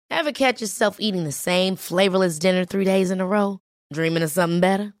Ever catch yourself eating the same flavorless dinner 3 days in a row? Dreaming of something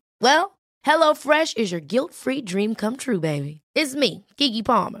better? Well, HelloFresh is your guilt-free dream come true, baby. It's me, Keke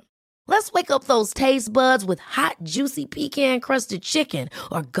Palmer. Let's wake up those taste buds with hot, juicy pecan-crusted chicken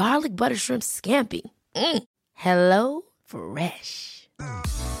or garlic butter shrimp scampi. Hello Fresh.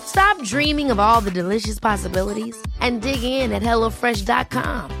 Stop dreaming of all the delicious possibilities and dig in at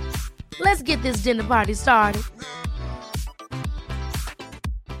HelloFresh.com. Let's get this dinner party started.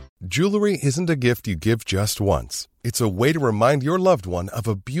 Jewelry isn't a gift you give just once. It's a way to remind your loved one of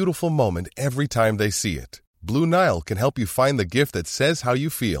a beautiful moment every time they see it. Blue Nile can help you find the gift that says how you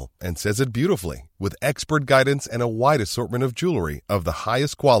feel and says it beautifully, with expert guidance and a wide assortment of jewelry of the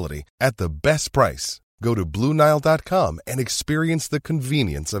highest quality at the best price. Go to BlueNile.com and experience the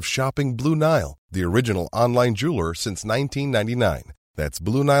convenience of shopping Blue Nile, the original online jeweler since 1999. That's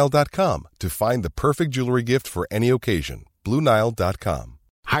BlueNile.com to find the perfect jewelry gift for any occasion. BlueNile.com.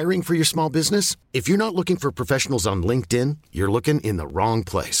 Hiring for your small business? If you're not looking for professionals on LinkedIn, you're looking in the wrong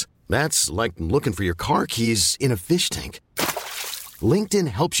place. That's like looking for your car keys in a fish tank. LinkedIn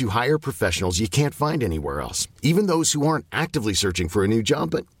helps you hire professionals you can't find anywhere else, even those who aren't actively searching for a new job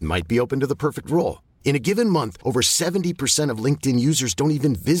but might be open to the perfect role. In a given month, over 70% of LinkedIn users don't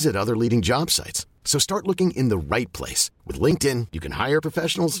even visit other leading job sites. So start looking in the right place. With LinkedIn, you can hire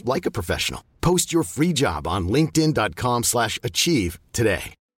professionals like a professional. Post your free job on linkedin.com/achieve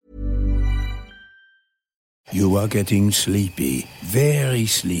today. You are getting sleepy, very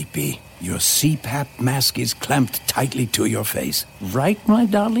sleepy. Your CPAP mask is clamped tightly to your face. Right, my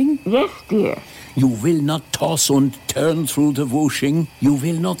darling? Yes, dear. You will not toss and turn through the whooshing. You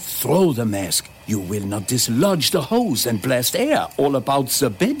will not throw the mask. You will not dislodge the hose and blast air all about the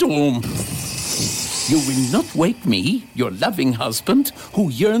bedroom. You will not wake me, your loving husband, who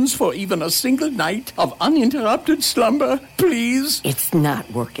yearns for even a single night of uninterrupted slumber, please. It's not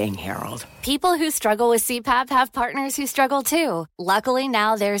working, Harold. People who struggle with CPAP have partners who struggle too. Luckily,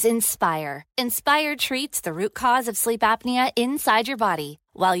 now there's Inspire. Inspire treats the root cause of sleep apnea inside your body.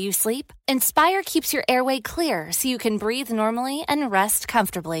 While you sleep, Inspire keeps your airway clear so you can breathe normally and rest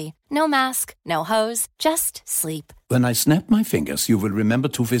comfortably. No mask, no hose, just sleep. When I snap my fingers, you will remember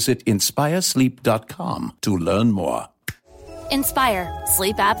to visit inspiresleep.com to learn more. Inspire,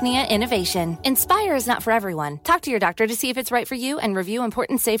 sleep apnea innovation. Inspire is not for everyone. Talk to your doctor to see if it's right for you and review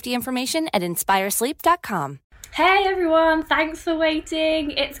important safety information at inspiresleep.com. Hey everyone, thanks for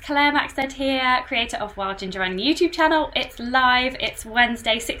waiting. It's Claire Maxted here, creator of Wild Ginger Running YouTube channel. It's live, it's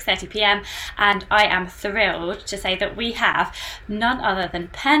Wednesday 6:30 p.m. and I am thrilled to say that we have none other than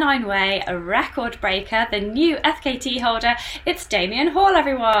Pennine Way, a record breaker, the new FKT holder. It's Damian Hall,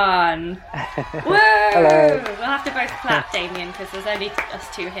 everyone. Woo! Hello. We'll have to both clap, Damian, because there's only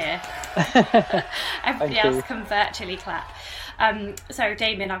us two here. Everybody else can virtually clap. So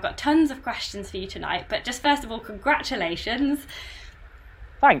Damian, I've got tons of questions for you tonight, but just first of all, congratulations.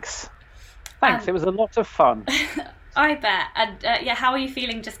 Thanks. It was a lot of fun. I bet. And yeah, how are you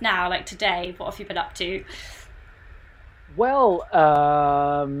feeling just now, like today? What have you been up to? Well,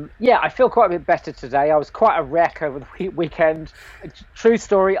 yeah, I feel quite a bit better today. I was quite a wreck over the weekend. True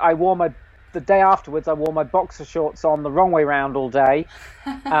story, the day afterwards, I wore my boxer shorts on the wrong way round all day.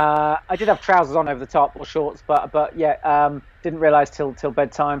 I did have trousers on over the top, or shorts, but yeah, didn't realise till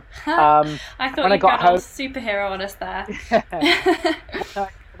bedtime. I thought you got home, a superhero on us there.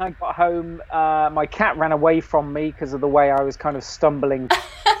 When I got home, my cat ran away from me because of the way I was kind of stumbling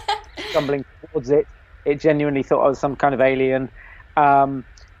towards it. It genuinely thought I was some kind of alien.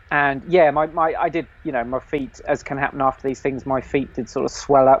 And yeah, I did, my feet, as can happen after these things, my feet did sort of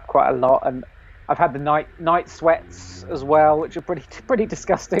swell up quite a lot, and I've had the night sweats as well, which are pretty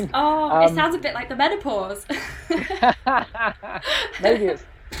disgusting. Oh, it sounds a bit like the menopause. Maybe it's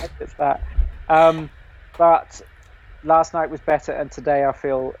that. But last night was better, and today I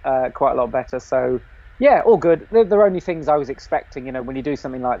feel quite a lot better. So yeah, all good. There are only things I was expecting. When you do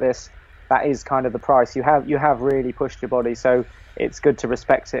something like this, that is kind of the price. You have really pushed your body, so it's good to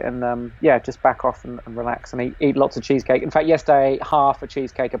respect it and yeah, just back off and relax and eat lots of cheesecake. In fact, yesterday I ate half a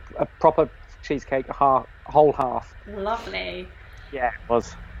cheesecake, a proper cheesecake, a whole half. Lovely. Yeah, it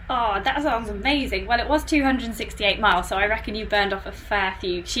was. Oh, that sounds amazing. Well, it was 268 miles, so I reckon you burned off a fair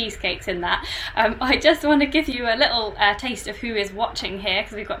few cheesecakes in that. I just want to give you a little taste of who is watching here,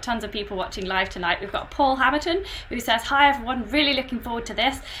 because we've got tons of people watching live tonight. We've got Paul Hamilton, who says, hi everyone, really looking forward to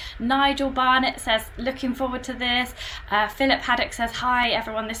this. Nigel Barnett says, looking forward to this. Philip Haddock says, hi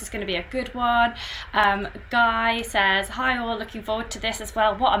everyone, this is going to be a good one. Guy says, hi all, looking forward to this as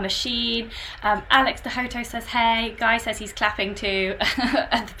well. What a machine. Alex DeHoto says, hey. Guy says he's clapping too.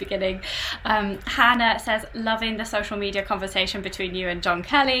 And the beginning. Hannah says, loving the social media conversation between you and John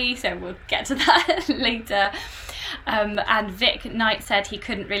Kelly, so we'll get to that later. And Vic Knight said he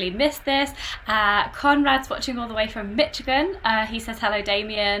couldn't really miss this. Conrad's watching all the way from Michigan. He says, hello,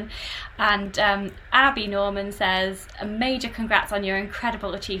 Damian. And Abby Norman says, a major congrats on your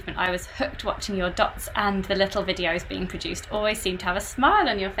incredible achievement. I was hooked watching your dots and the little videos being produced. Always seem to have a smile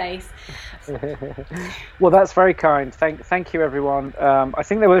on your face. Well, that's very kind. Thank you, everyone. I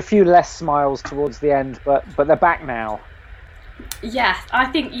think there were a few less smiles towards the end, but they're back now. Yes, I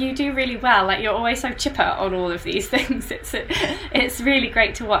think you do really well. Like, you're always so chipper on all of these things. It's really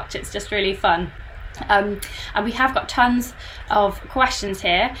great to watch. It's just really fun. And we have got tons of questions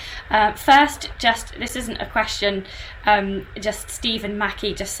here. First, this isn't a question, just Stephen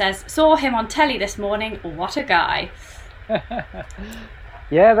Mackey just says, saw him on telly this morning, what a guy.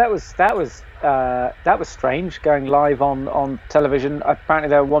 Yeah, that was strange, going live on television. Apparently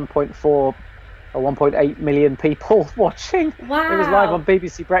there were 1.4 or 1.8 million people watching. Wow. It was live on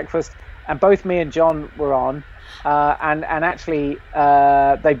BBC Breakfast, and both me and John were on. And actually,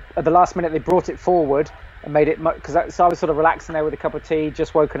 they at the last minute they brought it forward and made it so I was sort of relaxing there with a cup of tea,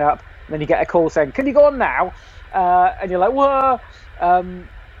 just woken up, and then you get a call saying, "Can you go on now?" And you're like, "Whoa!"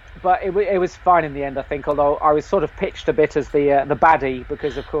 But it was fine in the end, I think. Although I was sort of pitched a bit as the baddie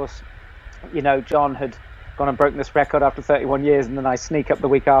because, of course, John had gone and broken this record after 31 years, and then I sneak up the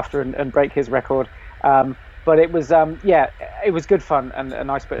week after and break his record. But it was it was good fun and a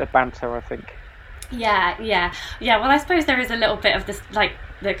nice bit of banter, I think. Yeah. Well, I suppose there is a little bit of this, like,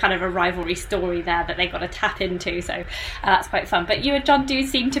 the kind of a rivalry story there that they got to tap into, so that's quite fun. But you and John do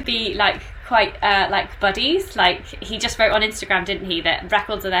seem to be like quite like buddies. Like, he just wrote on Instagram, didn't he, that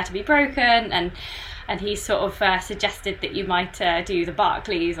records are there to be broken, and he sort of suggested that you might do the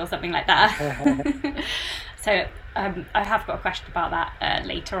Barclays or something like that. So I have got a question about that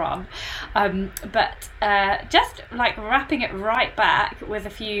later on. But just like wrapping it right back with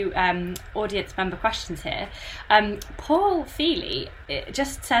a few audience member questions here. Paul Feely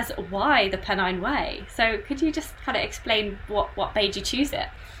just says, why the Pennine Way? So could you just kind of explain what made you choose it?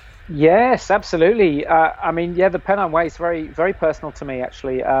 Yes, absolutely. The Pennine Way is very, very personal to me,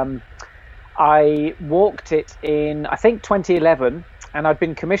 actually. I walked it in, I think, 2011, and I'd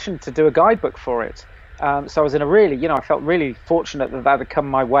been commissioned to do a guidebook for it. So I was in a really, I felt really fortunate that had come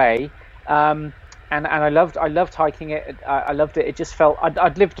my way, and I loved hiking it. I loved it. It just felt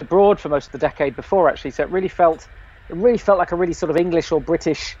I'd lived abroad for most of the decade before, actually, so it really felt like a really sort of English or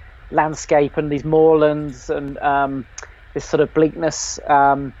British landscape, and these moorlands and this sort of bleakness,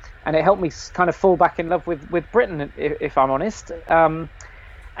 and it helped me kind of fall back in love with Britain, if I'm honest. And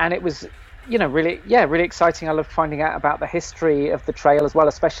it was, really exciting. I loved finding out about the history of the trail as well,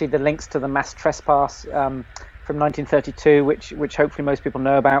 especially the links to the mass trespass from 1932, which hopefully most people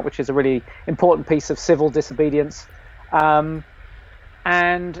know about, which is a really important piece of civil disobedience. And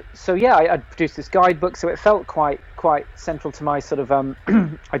so, I produced this guidebook, so it felt quite central to my sort of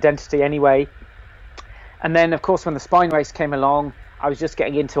identity anyway. And then, of course, when the Spine Race came along, I was just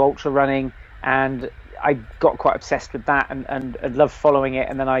getting into ultra running, and I got quite obsessed with that and loved following it.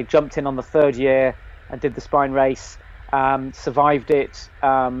 And then I jumped in on the third year and did the Spine Race, survived it,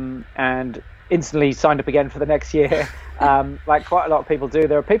 and instantly signed up again for the next year, like quite a lot of people do.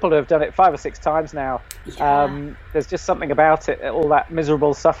 There are people who have done it 5 or 6 times now. Yeah. There's just something about it, all that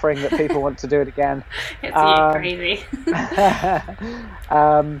miserable suffering, that people want to do it again. It's crazy.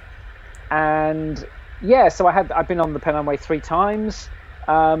 So I've been on the Pennine Way 3 times.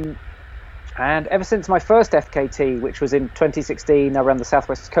 And ever since my first FKT, which was in 2016, I ran the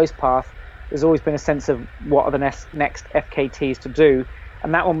Southwest Coast Path, there's always been a sense of what are the next FKTs to do.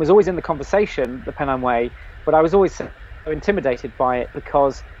 And that one was always in the conversation, the Pennine Way, but I was always so intimidated by it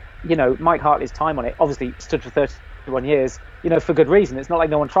because, Mike Hartley's time on it obviously stood for 31 years, for good reason. It's not like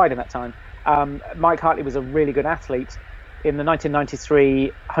no one tried in that time. Mike Hartley was a really good athlete. In the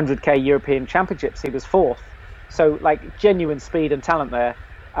 1993 100k European Championships, he was 4th. So, like, genuine speed and talent there.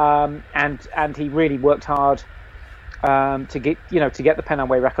 And he really worked hard to get the Pennine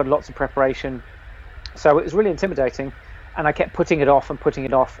Way record, lots of preparation. So it was really intimidating, and I kept putting it off and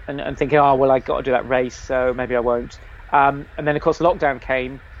thinking, oh well, I got to do that race, so maybe I won't. And then of course lockdown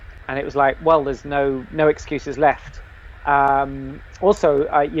came, and it was like, well, there's no excuses left. Also,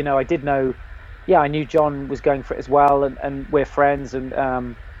 I did know, I knew John was going for it as well, and we're friends,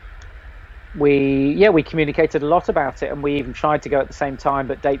 and we communicated a lot about it, and we even tried to go at the same time,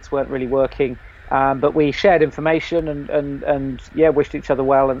 but dates weren't really working. But we shared information and wished each other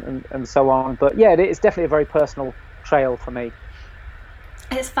well and so on. But it's definitely a very personal trail for me.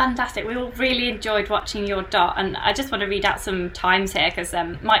 It's fantastic. We all really enjoyed watching your dot, and I just want to read out some times here because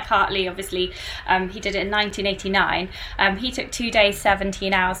Mike Hartley, obviously, he did it in 1989. He took 2 days,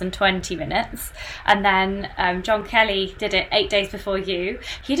 17 hours and 20 minutes, and then John Kelly did it 8 days before you.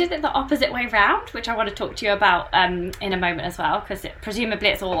 He did it the opposite way round, which I want to talk to you about in a moment as well, because presumably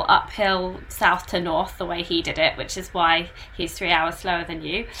it's all uphill, south to north, the way he did it, which is why he's 3 hours slower than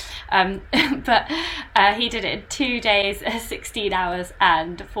you. But he did it in 2 days, 16 hours and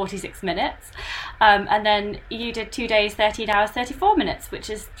 46 minutes, and then you did 2 days, 13 hours, 34 minutes, which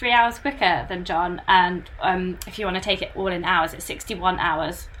is 3 hours quicker than John. And if you want to take it all in hours, it's 61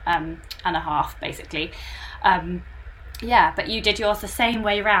 hours and a half, basically. But you did yours the same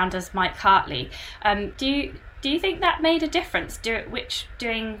way round as Mike Hartley. Do you think that made a difference?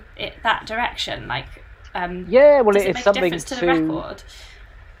 Doing it that direction, like well, does it it's make something a difference to the record?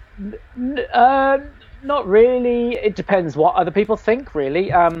 Not really. It depends what other people think,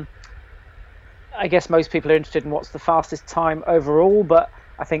 really. I guess most people are interested in what's the fastest time overall, but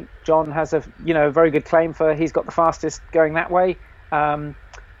I think John has a very good claim for he's got the fastest going that way,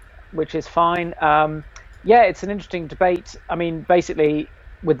 which is fine. It's an interesting debate. I mean, basically,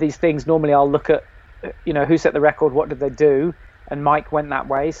 with these things, normally I'll look at who set the record, what did they do, and Mike went that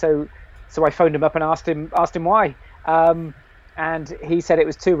way. So I phoned him up and asked him why. And he said it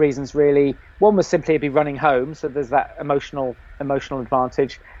was two reasons, really. One was simply he'd be running home, so there's that emotional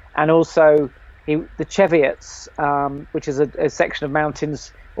advantage. And also, the Cheviots, which is a section of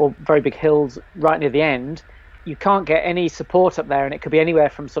mountains or very big hills right near the end, you can't get any support up there, and it could be anywhere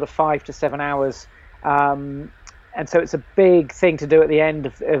from sort of 5 to 7 hours. And so it's a big thing to do at the end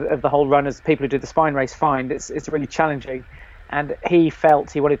of the whole run, as people who do the spine race find. It's really challenging. And he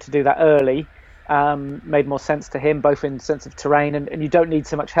felt he wanted to do that early. Made more sense to him, both in sense of terrain, and you don't need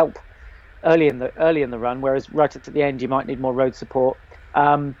so much help early in the run, whereas right at the end you might need more road support,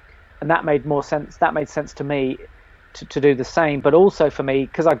 and that made more sense. That made sense to me to do the same. But also for me,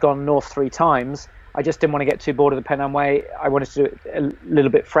 because I'd gone north 3 times, I just didn't want to get too bored of the Pennine Way. I wanted to do it a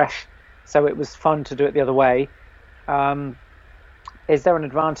little bit fresh, so it was fun to do it the other way. Is there an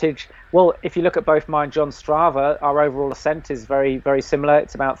advantage? Well, if you look at both mine and John's Strava, our overall ascent is very, very similar.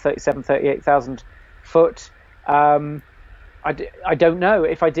 It's about 38,000 foot. I don't know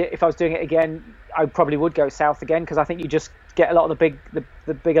if I was doing it again, I probably would go south again, because I think you just get a lot of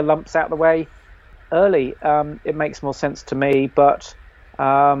the bigger lumps out of the way early. It makes more sense to me, but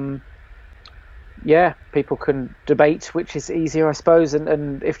people can debate which is easier, I suppose.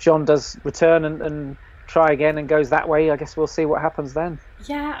 And if John does return and try again and goes that way, I guess we'll see what happens then.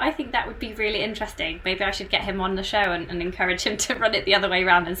 Yeah, I think that would be really interesting. Maybe I should get him on the show and encourage him to run it the other way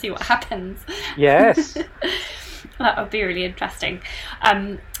around and see what happens. Yes. That would be really interesting.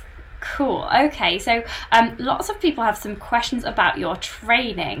 Cool. Okay, so lots of people have some questions about your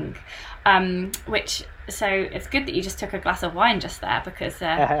training, so it's good that you just took a glass of wine just there, because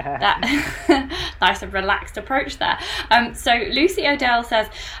that nice and relaxed approach there. So Lucy O'Dell says,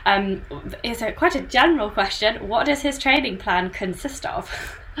 it's quite a general question, what does his training plan consist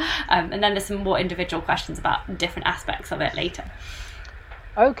of? And then there's some more individual questions about different aspects of it later.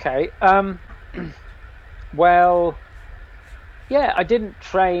 Okay. Well, I didn't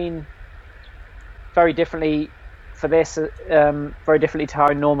train very differently for this, very differently to how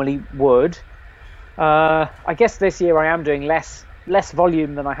I normally would. I guess this year I am doing less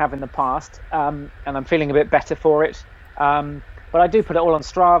volume than I have in the past, and I'm feeling a bit better for it. But I do put it all on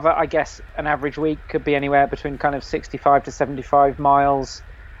Strava. I guess an average week could be anywhere between kind of 65 to 75 miles.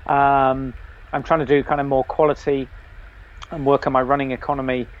 I'm trying to do kind of more quality and work on my running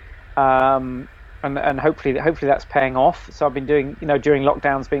economy, and hopefully that's paying off. So I've been doing, during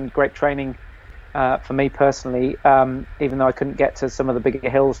lockdowns, been great training for me personally, even though I couldn't get to some of the bigger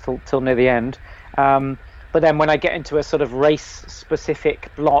hills till near the end. But then when I get into a sort of race specific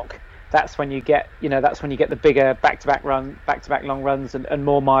block, that's when you get the bigger back-to-back long runs and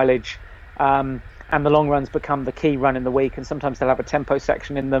more mileage, and the long runs become the key run in the week, and sometimes they'll have a tempo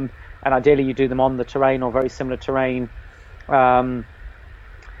section in them, and ideally you do them on the terrain or very similar terrain.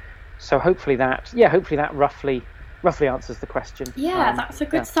 So hopefully that roughly answers the question. Yeah, that's a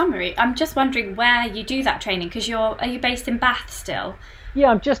good summary. I'm just wondering where you do that training, because are you based in Bath still? Yeah,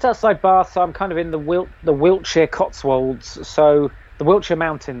 I'm just outside Bath, so I'm kind of in the Wiltshire Cotswolds, so the Wiltshire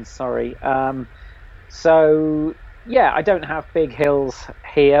Mountains, sorry. So yeah, I don't have big hills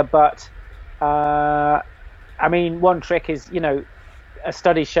here, but I mean, one trick is, a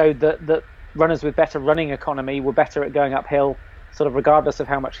study showed that runners with better running economy were better at going uphill, sort of regardless of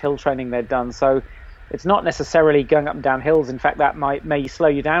how much hill training they'd done. So it's not necessarily going up and down hills. In fact, that may slow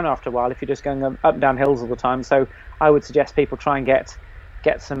you down after a while if you're just going up and down hills all the time. So I would suggest people try and get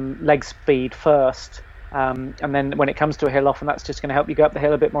get some leg speed first. And then when it comes to a hill, often that's just going to help you go up the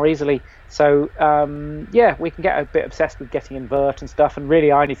hill a bit more easily. So we can get a bit obsessed with getting invert and stuff, and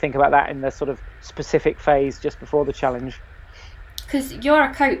really I only think about that in the sort of specific phase just before the challenge. Because you're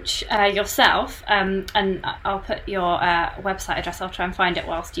a coach yourself, and I'll put your website address, I'll try and find it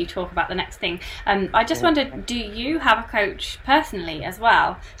whilst you talk about the next thing. I just wondered, do you have a coach personally as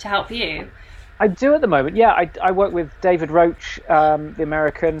well to help you? I do at the moment, yeah. I work with David Roach, the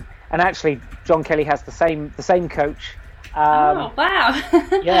American, and actually John Kelly has the same coach. Oh wow!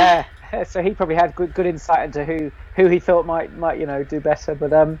 Yeah, so he probably had good insight into who he thought might do better.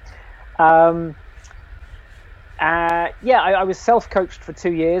 But I was self-coached for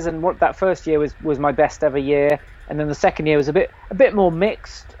 2 years, and that first year was my best ever year, and then the second year was a bit more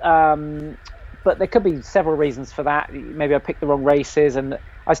mixed. But there could be several reasons for that. Maybe I picked the wrong races, and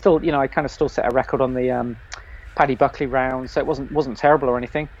I still, I kind of still set a record on the Paddy Buckley round, so it wasn't terrible or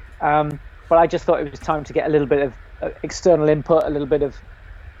anything. But I just thought it was time to get a little bit of external input, a little bit of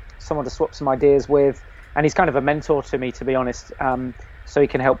someone to swap some ideas with, and he's kind of a mentor to me, to be honest. So he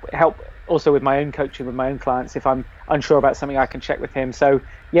can help also with my own coaching with my own clients. If I'm unsure about something, I can check with him. So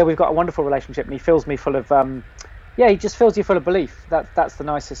yeah, we've got a wonderful relationship, and he fills me full of he just fills you full of belief. That's the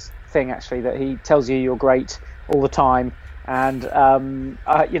nicest thing, actually, that he tells you you're great all the time. And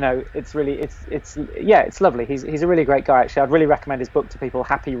it's lovely. He's a really great guy, actually. I'd really recommend his book to people,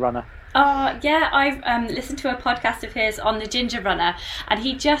 Happy Runner. Oh yeah, I've listened to a podcast of his on the Ginger Runner, and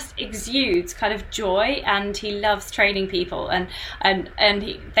he just exudes kind of joy, and he loves training people. And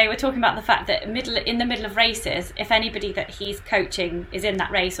they were talking about the fact that in the middle of races, if anybody that he's coaching is in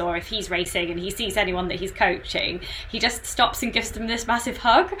that race, or if he's racing and he sees anyone that he's coaching, he just stops and gives them this massive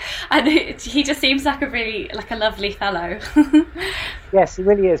hug, and he just seems like a lovely fellow. Yes, he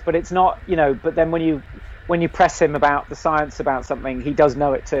really is. But it's not, But then when you press him about the science about something, he does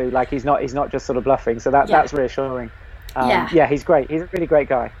know it too. Like he's not just sort of bluffing. So that's reassuring. He's great. He's a really great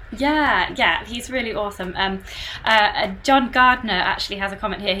guy. Yeah, he's really awesome. John Gardner actually has a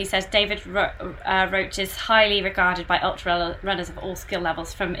comment here. He says David Roach is highly regarded by ultra runners of all skill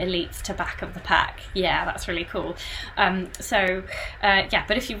levels, from elites to back of the pack. Yeah, that's really cool.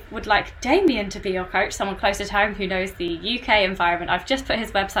 But if you would like Damian to be your coach, someone close at home who knows the UK environment, I've just put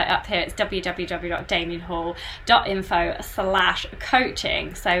his website up here. It's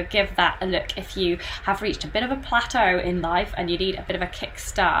www.damianhall.info/coaching. So give that a look if you have reached a bit of a plateau in life and you need a bit of a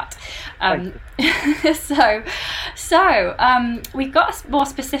kickstart. We've got a more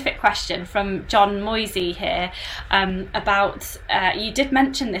specific question from John Moisey here about you did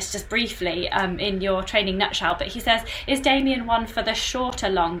mention this just briefly in your training nutshell, but he says, is Damian one for the shorter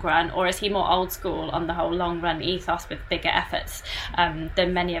long run, or is he more old school on the whole long run ethos with bigger efforts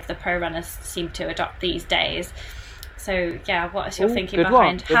than many of the pro runners seem to adopt these days? So yeah, what is your thinking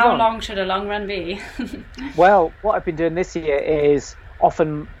behind how long should a long run be? Well, what I've been doing this year is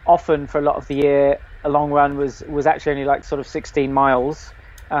often for a lot of the year, a long run was actually only like sort of 16 miles,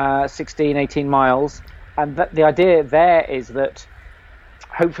 18 miles. And the idea there is that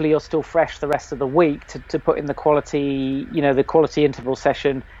hopefully you're still fresh the rest of the week to put in the quality interval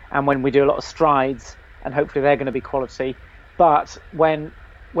session, and when we do a lot of strides, and hopefully they're going to be quality. But when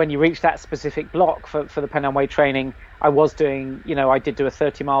you reach that specific block for the Pennine Way training, I was doing, I did do a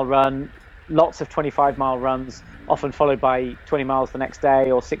 30-mile run, lots of 25-mile runs, often followed by 20 miles the next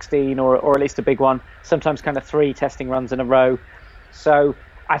day, or 16, or at least a big one, sometimes kind of 3 testing runs in a row. So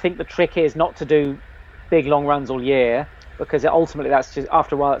I think the trick is not to do big long runs all year, because ultimately that's just,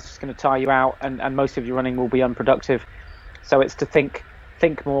 after a while, it's just going to tire you out, and most of your running will be unproductive. So it's to think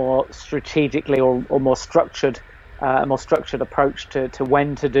more strategically, or more structured, a more structured approach to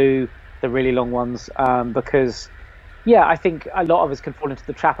when to do the really long ones, because I think a lot of us can fall into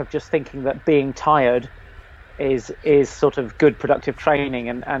the trap of just thinking that being tired is sort of good productive training,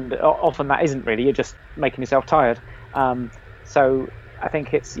 and often that isn't really. You're just making yourself tired. So I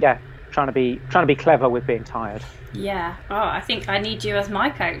think it's trying to be clever with being tired. Yeah. Oh, I think I need you as my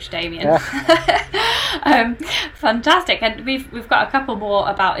coach, Damian. Yeah. Fantastic. And we've got a couple more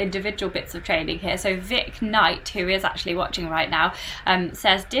about individual bits of training here. So Vic Knight, who is actually watching right now,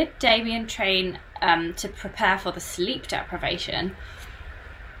 says, did Damian train to prepare for the sleep deprivation?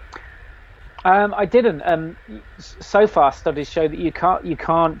 I didn't. So far, studies show that you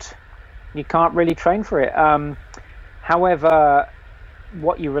can't really train for it. However,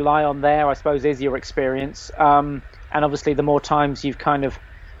 what you rely on there, I suppose, is your experience. And obviously, the more times you've kind of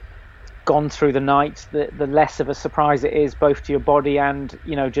gone through the night, the less of a surprise it is, both to your body and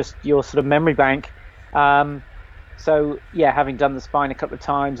just your sort of memory bank. So having done the spine a couple of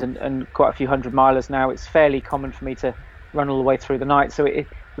times and quite a few 100-milers now, it's fairly common for me to run all the way through the night. So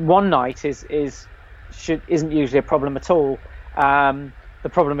one night isn't usually a problem at all. The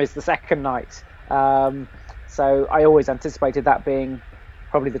problem is the second night. So I always anticipated that being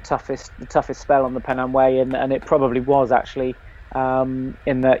probably the toughest spell on the Pennine Way, and it probably was actually.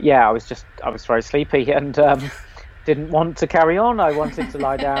 In that, I was very sleepy and didn't want to carry on. I wanted to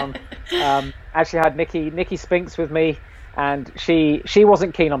lie down. Actually had Nikki Spinks with me, and she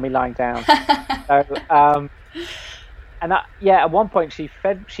wasn't keen on me lying down. So, at one point she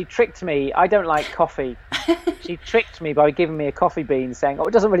tricked me. I don't like coffee. She tricked me by giving me a coffee bean, saying, "Oh,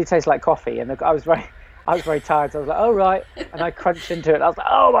 it doesn't really taste like coffee." And I was very tired, so I was like, "Oh, right." And I crunched into it. I was like,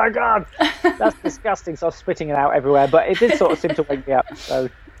 "Oh my God, that's disgusting." So I was spitting it out everywhere, but it did sort of seem to wake me up. So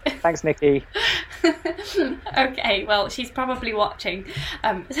thanks, Nikki. Okay, well, she's probably watching.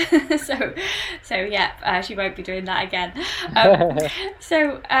 She won't be doing that again. And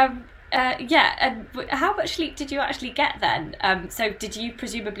how much sleep did you actually get then? So did you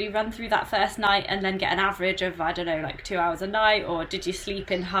presumably run through that first night and then get an average of, I don't know, like 2 hours a night, or did you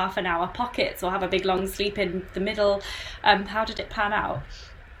sleep in half an hour pockets or have a big long sleep in the middle? How did it pan out?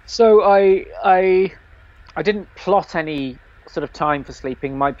 So I didn't plot any sort of time for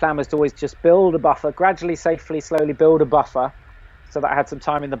sleeping. My plan was to always just build a buffer, gradually, safely, slowly build a buffer so that I had some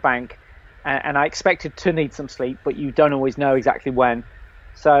time in the bank. And I expected to need some sleep, but you don't always know exactly when.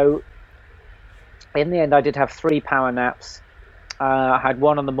 So in the end, I did have 3 power naps. I had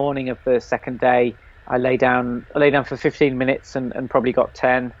one on the morning of the second day. I lay down for 15 minutes and probably got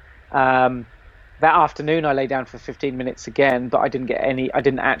 10. That afternoon, I lay down for 15 minutes again, but I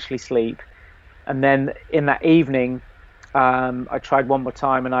didn't actually sleep. And then in that evening, I tried one more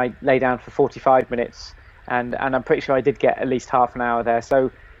time and I lay down for 45 minutes. And I'm pretty sure I did get at least half an hour there.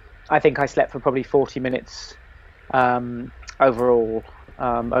 So I think I slept for probably 40 minutes overall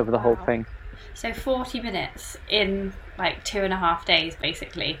over the whole thing. So 40 minutes in like 2.5 days,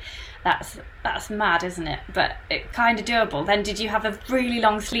 basically. That's mad, isn't it? But it kind of doable. Then did you have a really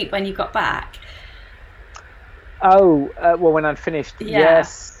long sleep when you got back? Oh, well, when I'd finished,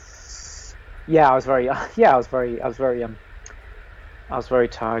 yes. Yeah, I was very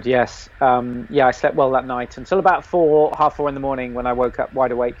tired. Yes. I slept well that night until about 4:30 in the morning when I woke up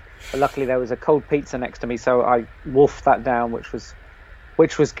wide awake. But luckily there was a cold pizza next to me, so I wolfed that down, which was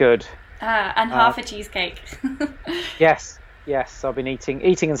good. And half a cheesecake. Yes, I've been eating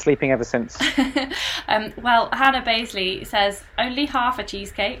and sleeping ever since. Well, Hannah Baisley says only half a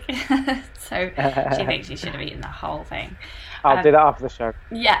cheesecake, so she thinks you should have eaten the whole thing. I'll do that after the show.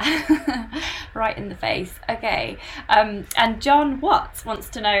 Yeah, right in the face. Okay, and John Watts wants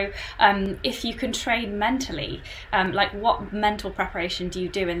to know if you can train mentally. Like, what mental preparation do you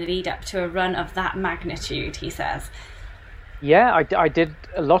do in the lead up to a run of that magnitude? He says. Yeah, I did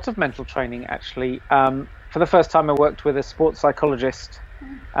a lot of mental training, actually. For the first time, I worked with a sports psychologist.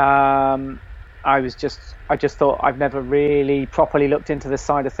 I just thought I've never really properly looked into this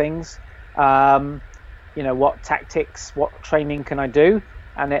side of things. What tactics, what training can I do?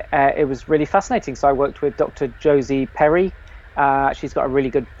 And it was really fascinating. So I worked with Dr. Josie Perry. She's got a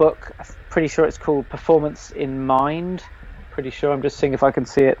really good book. I'm pretty sure it's called Performance in Mind. Pretty sure. I'm just seeing if I can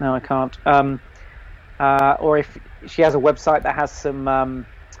see it. No, I can't. Or if she has a website that has some,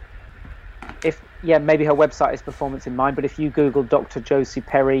 maybe her website is Performance in Mind. But if you Google Dr. Josie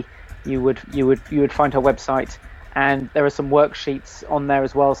Perry, you would find her website, and there are some worksheets on there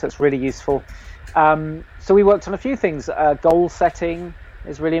as well. So it's really useful. So we worked on a few things. Goal setting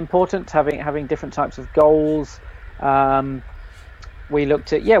is really important. Having different types of goals. We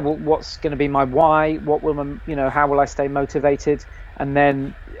looked at what's going to be my why? What will how will I stay motivated? And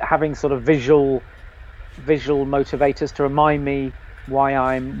then having sort of visual motivators to remind me why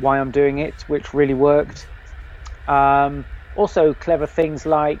I'm doing it, which really worked. Also clever things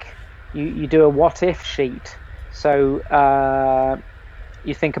like you do a what if sheet. So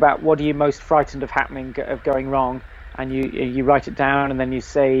you think about what are you most frightened of going wrong, and you write it down, and then you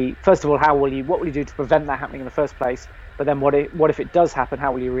say, first of all, what will you do to prevent that happening in the first place? But then what if it does happen?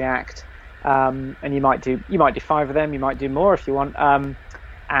 How will you react? And you might do 5 of them. You might do more if you want.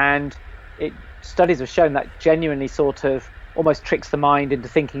 And studies have shown that genuinely sort of almost tricks the mind into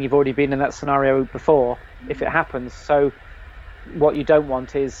thinking you've already been in that scenario before if it happens. So what you don't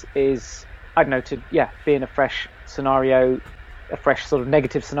want is I don't know, to be in a fresh scenario, a fresh sort of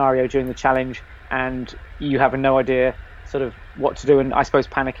negative scenario during the challenge, and you have no idea sort of what to do, and I suppose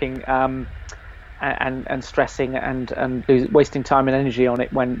panicking and stressing and wasting time and energy on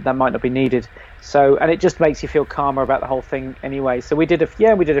it when that might not be needed. So, and it just makes you feel calmer about the whole thing anyway. So we did a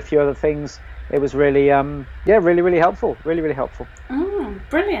few other things. It was really really helpful. Really helpful.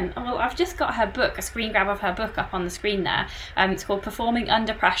 Brilliant. Well, I've just got her book, a screen grab of her book up on the screen there. It's called Performing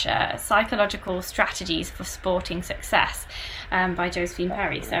Under Pressure, Psychological Strategies for Sporting Success, by Josephine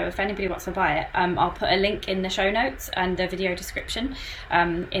Perry. So if anybody wants to buy it, I'll put a link in the show notes and the video description,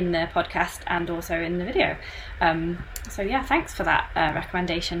 in the podcast and also in the video. So yeah, thanks for that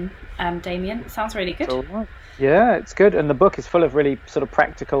recommendation, Damian. It sounds really good. Right. Yeah, it's good. And the book is full of really sort of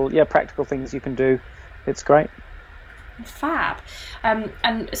practical things you can do. It's great. Fab.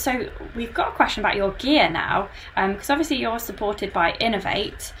 And so we've got a question about your gear now, because obviously you're supported by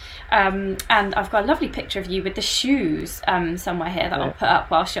Inov-8, and I've got a lovely picture of you with the shoes somewhere here that I'll put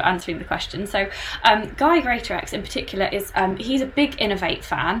up whilst you're answering the question. So Guy Greatorex in particular is he's a big Inov-8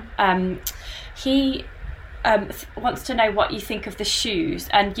 fan. He wants to know what you think of the shoes,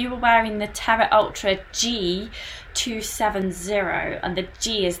 and you were wearing the Terra Ultra G270, and the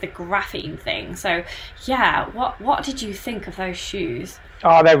G is the graphene thing. So yeah, what did you think of those shoes?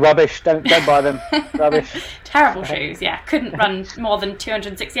 Oh, they're rubbish. Don't buy them. Rubbish. Terrible shoes. Yeah, couldn't run more than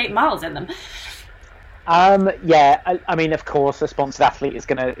 268 miles in them. Yeah, I mean, of course, a sponsored athlete is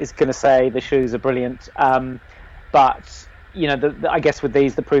gonna say the shoes are brilliant. But you know, I guess with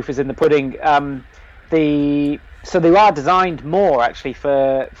these, the proof is in the pudding. So they are designed more actually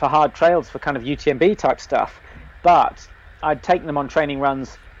for hard trails, for kind of UTMB type stuff. But I'd taken them on training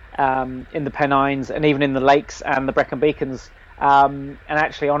runs in the Pennines and even in the lakes and the Brecon Beacons. And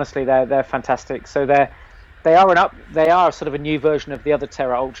actually, honestly, they're fantastic. So they are sort of a new version of the other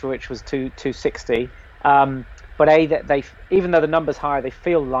Terra Ultra, which was 260. But they even though the number's higher, they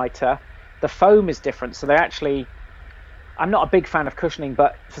feel lighter. The foam is different, so they're actually. I'm not a big fan of cushioning,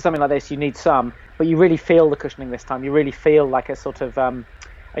 but for something like this, you need some. But you really feel the cushioning this time. You really feel like a sort of, and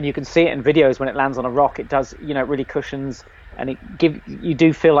you can see it in videos when it lands on a rock. It does, you know, it really cushions, and you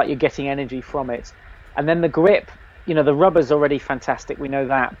do feel like you're getting energy from it. And then the grip, you know, the rubber's already fantastic. We know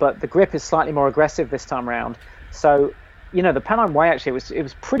that, but the grip is slightly more aggressive this time around. So, you know, the Pennine Way actually it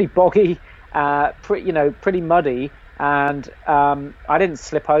was pretty boggy, pretty muddy. And I didn't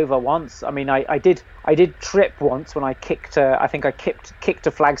slip over once. I mean, I did trip once when I kicked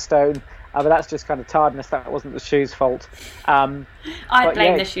a flagstone, but that's just kind of tiredness. That wasn't the shoes' fault. I'd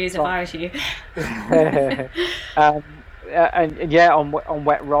blame the shoes if I was you. And yeah, on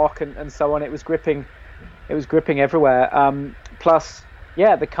wet rock and so on, it was gripping everywhere. Plus,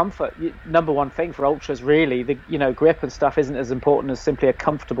 yeah, the comfort. Number one thing for ultras, really, the grip and stuff isn't as important as simply a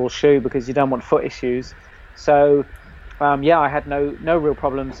comfortable shoe, because you don't want foot issues. So. I had no real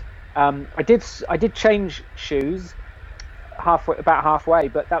problems. I did change shoes about halfway,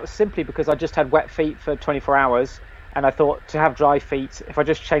 but that was simply because I just had wet feet for 24 hours, and I thought to have dry feet, if I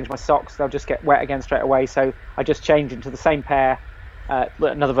just change my socks, they'll just get wet again straight away. So I just changed into the same pair,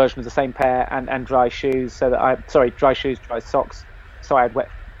 another version of the same pair, and dry shoes. Dry shoes, dry socks. So I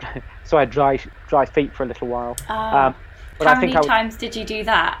had dry feet for a little while. But how many times did you do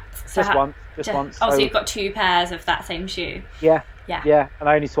that? Just once. Oh, so you've got two pairs of that same shoe. Yeah, and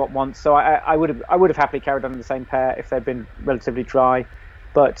I only swapped once, so I would have happily carried on the same pair if they'd been relatively dry.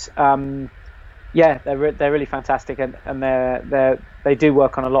 But they're really fantastic, and they do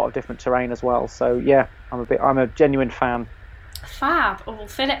work on a lot of different terrain as well. So yeah, I'm a genuine fan. Fab. Well,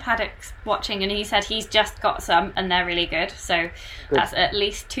 Philip Haddock's watching, and he said he's just got some, and they're really good. So that's at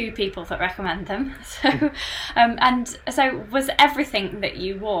least two people that recommend them. So, and so was everything that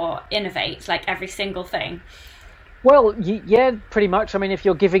you wore Inov-8, like every single thing? Well, yeah, pretty much. I mean, if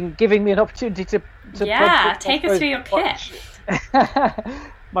you're giving me an opportunity to take us through your kit.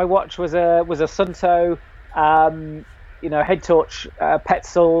 My watch was a Sunto, head torch,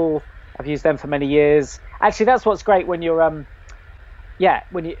 Petzl. I've used them for many years. Actually, that's what's great when you're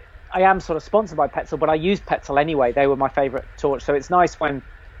I am sort of sponsored by Petzl, but I used Petzl anyway. They were my favourite torch, so it's nice when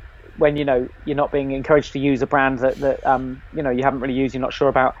you're not being encouraged to use a brand that you haven't really used, you're not sure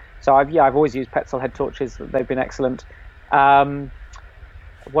about. So I've always used Petzl head torches. They've been excellent.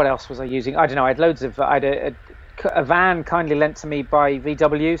 What else was I using? I don't know. I had a van kindly lent to me by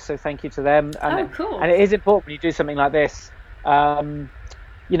VW, so thank you to them. And, cool. And it is important when you do something like this. Having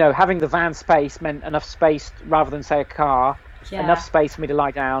the van space meant enough space rather than say a car. Yeah. Enough space for me to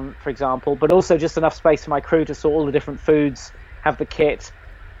lie down, for example, but also just enough space for my crew to sort all the different foods, have the kit,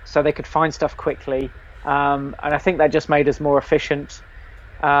 so they could find stuff quickly. And I think that just made us more efficient.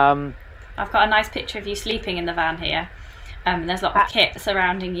 I've got a nice picture of you sleeping in the van here. There's a lot of kit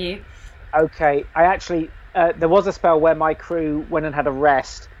surrounding you. Okay, I actually there was a spell where my crew went and had a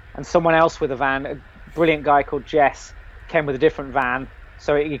rest, and someone else with a van, a brilliant guy called Jess, came with a different van.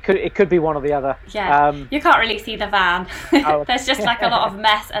 So it could be one or the other. Yeah, you can't really see the van. Oh. There's just like a lot of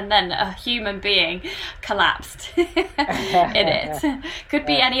mess, and then a human being collapsed in it. Could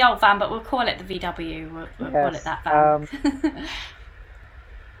be any old van, but we'll call it the VW. We'll call it that van.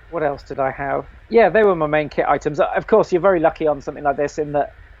 What else did I have? Yeah, they were my main kit items. Of course, you're very lucky on something like this in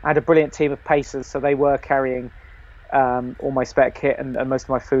that I had a brilliant team of pacers, so they were carrying all my spare kit and most of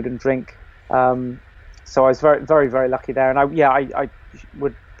my food and drink. So I was very, very, very lucky there. And I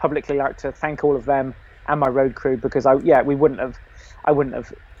would publicly like to thank all of them and my road crew, because I wouldn't have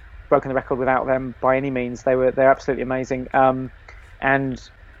broken the record without them by any means. They're absolutely amazing. And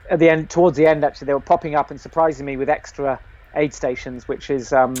at the end, towards the end, actually, they were popping up and surprising me with extra aid stations, which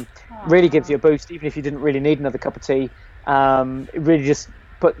is really gives you a boost, even if you didn't really need another cup of tea. It really just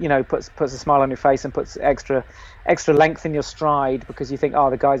puts a smile on your face and puts extra length in your stride, because you think,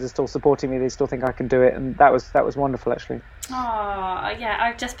 the guys are still supporting me, they still think I can do it, and that was wonderful, actually. Oh yeah,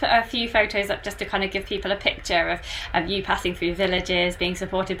 I've just put a few photos up just to kind of give people a picture of you passing through villages, being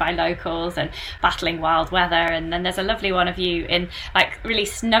supported by locals and battling wild weather. And then there's a lovely one of you in like really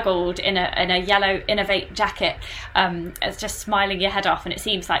snuggled in a yellow Inov-8 jacket, it's just smiling your head off, and it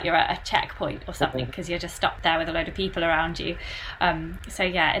seems like you're at a checkpoint or something, because you're just stopped there with a load of people around you. So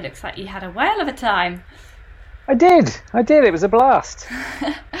yeah, it looks like you had a whale of a time. I did. It was a blast.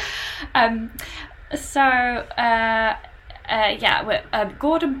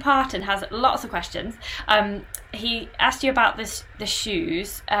 Gordon Parton has lots of questions. He asked you about the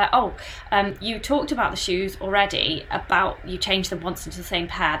shoes. You talked about the shoes already, about you changed them once into the same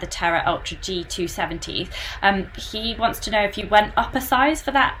pair, the Terra Ultra G270s. He wants to know if you went up a size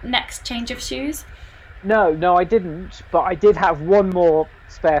for that next change of shoes. No, I didn't. But I did have one more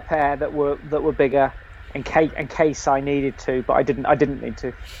spare pair that were bigger in case I needed to. But I didn't need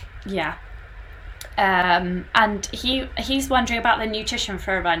to. Yeah. And he's wondering about the nutrition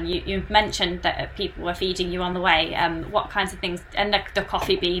for a run. You mentioned that people were feeding you on the way. What kinds of things? And the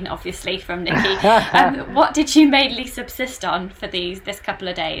coffee bean, obviously, from Nikki. What did you mainly subsist on for this couple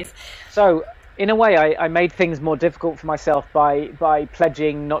of days? So, in a way, I made things more difficult for myself by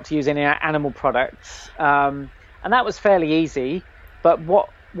pledging not to use any animal products, and that was fairly easy. But what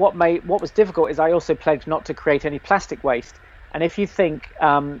was difficult is I also pledged not to create any plastic waste. And if you think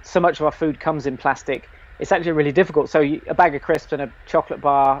so much of our food comes in plastic, it's actually really difficult. So a bag of crisps and a chocolate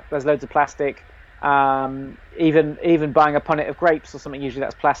bar, there's loads of plastic. Even buying a punnet of grapes or something, usually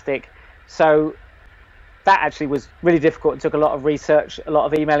that's plastic. So that actually was really difficult. It took a lot of research, a lot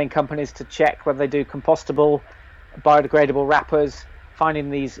of emailing companies to check whether they do compostable, biodegradable wrappers, finding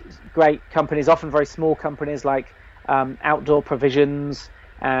these great companies, often very small companies like Outdoor Provisions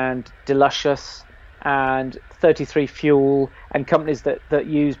and Deluscious and 33 Fuel, and companies that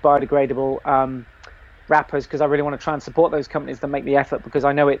use biodegradable wrappers, because I really want to try and support those companies that make the effort, because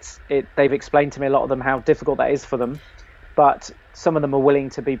I know they've explained to me, a lot of them, how difficult that is for them, but some of them are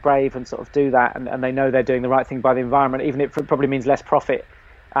willing to be brave and sort of do that, and they know they're doing the right thing by the environment, even if it probably means less profit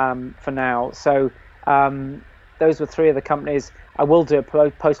for now. So those were three of the companies. I will do a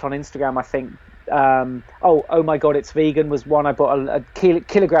post on Instagram, I think. Oh my god, it's vegan was one. I bought a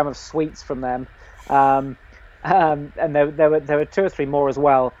kilogram of sweets from them. And there were two or three more as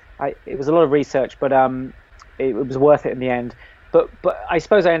well. It was a lot of research, but it was worth it in the end. But I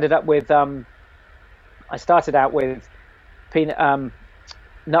suppose I ended up with I started out with peanut,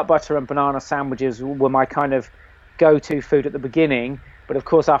 nut butter and banana sandwiches were my kind of go-to food at the beginning. But of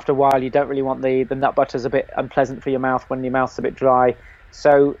course, after a while, you don't really want the nut butter's a bit unpleasant for your mouth when your mouth's a bit dry.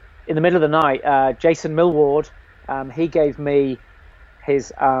 So in the middle of the night, Jason Millward, he gave me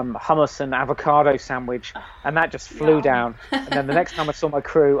his hummus and avocado sandwich, and that just flew down. And then the next time I saw my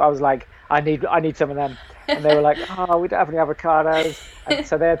crew, I was like, I need some of them, and they were like, we don't have any avocados, and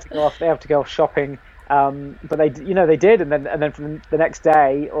so they had to go off shopping. But they did, and then from the next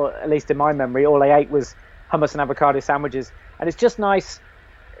day, or at least in my memory, all I ate was hummus and avocado sandwiches. And it's just nice.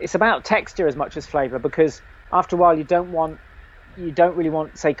 It's about texture as much as flavor, because after a while you don't really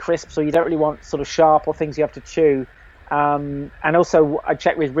want, say, crisps, or you don't really want sort of sharp or things you have to chew. And also, I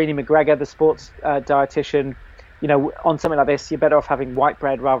checked with Renee McGregor, the sports dietitian. On something like this, you're better off having white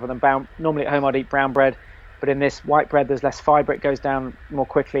bread rather than brown. Normally at home I'd eat brown bread, but in this white bread, there's less fibre. It goes down more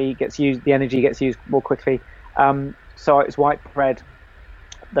quickly. The energy gets used more quickly. So it's white bread,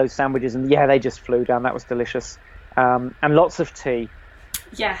 those sandwiches, and they just flew down. That was delicious. And lots of tea.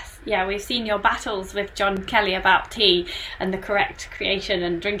 Yes, we've seen your battles with John Kelly about tea and the correct creation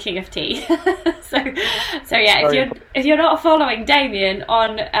and drinking of tea. so if you're not following Damian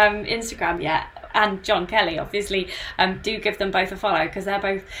on Instagram yet, and John Kelly, obviously, do give them both a follow, because they're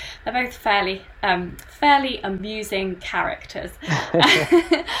both fairly amusing characters.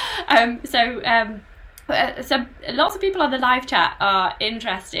 So lots of people on the live chat are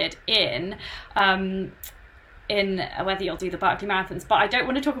interested in whether you'll do the Barkley Marathons, but I don't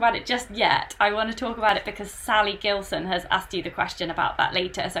want to talk about it just yet. I want to talk about it because Sally Gilson has asked you the question about that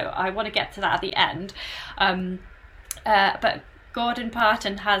later, so I want to get to that at the end. But Gordon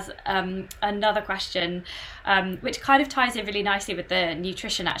Parton has another question, which kind of ties in really nicely with the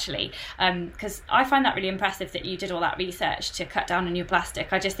nutrition, actually, because I find that really impressive that you did all that research to cut down on your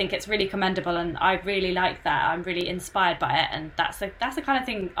plastic. I just think it's really commendable, and I really like that. I'm really inspired by it, and that's the kind of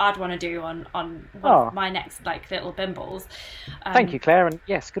thing I'd want to do on one of my next little bimbles. Thank you, Claire, and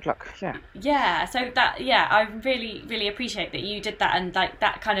yes, good luck. Yeah. So I really, really appreciate that you did that, and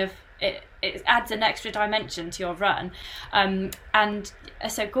that kind of. It adds an extra dimension to your run, and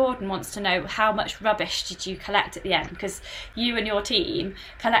so Gordon wants to know, how much rubbish did you collect at the end, because you and your team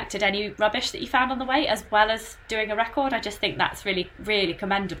collected any rubbish that you found on the way as well as doing a record. I just think that's really, really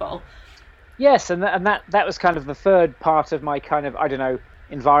commendable. Yes, and that was kind of the third part of my kind of, I don't know,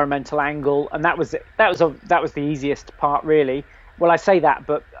 environmental angle, and that was the easiest part, really. Well, I say that,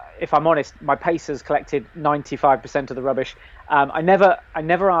 but if I'm honest, my pacers collected 95% of the rubbish. I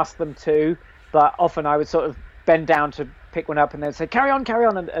never asked them to, but often I would sort of bend down to pick one up, and they'd say, carry on,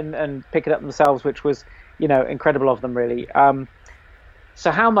 and pick it up themselves, which was, incredible of them, really. So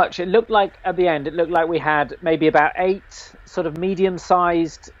how much? It looked like at the end, we had maybe about 8 sort of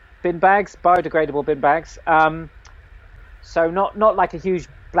medium-sized bin bags, biodegradable bin bags. So not like a huge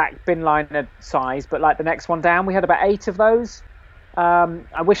black bin liner size, but like the next one down, we had about 8 of those.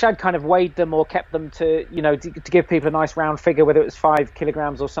 I wish I'd kind of weighed them or kept them to give people a nice round figure, whether it was 5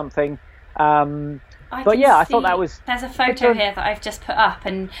 kilograms or something. I thought that was... There's a photo here that I've just put up,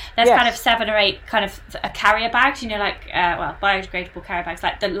 and there's kind of 7 or 8 kind of carrier bags, biodegradable carrier bags,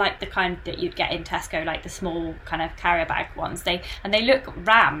 like the kind that you'd get in Tesco, like the small kind of carrier bag ones. They look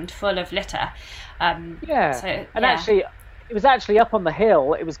rammed full of litter. Actually, it was actually up on the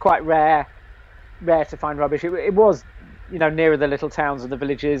hill. It was quite rare to find rubbish. It was, nearer the little towns and the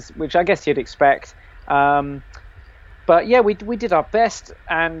villages, which I guess you'd expect. But yeah, we did our best,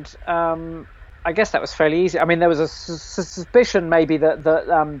 and I guess that was fairly easy. I mean, there was a suspicion maybe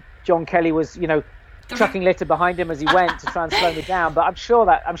that John Kelly was, chucking litter behind him as he went to try and slow me down, but I'm sure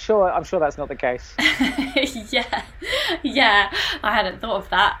that's not the case. Yeah, I hadn't thought of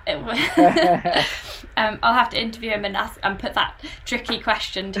that. I'll have to interview him and put that tricky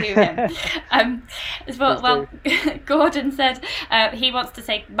question to him. Well, Gordon said he wants to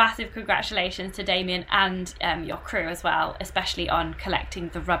say massive congratulations to Damian and your crew as well, especially on collecting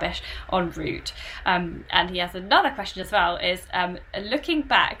the rubbish en route. And he has another question as well, is looking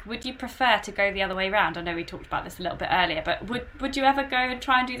back, would you prefer to go the other way around? I know we talked about this a little bit earlier, but would you ever go and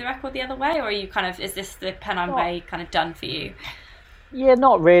try and do the record the other way, or are you is this the Pennine Way kind of done for you? Yeah,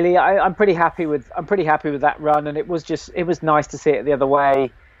 not really. I'm pretty happy with that run, and it was nice to see it the other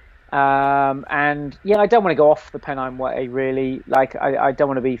way. And I don't want to go off the Pennine Way, really. I don't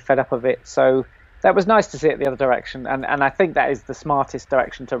want to be fed up of it. So that was nice to see it the other direction, and I think that is the smartest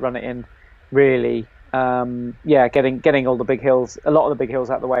direction to run it in, really. Getting all the big hills, a lot of the big hills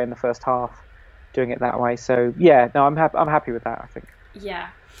out of the way in the first half, doing it that way. So I'm happy with that, I think. Yeah.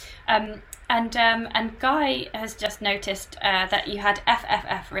 And Guy has just noticed that you had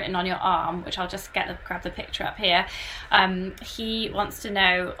FFF written on your arm, which I'll just grab the picture up here. He wants to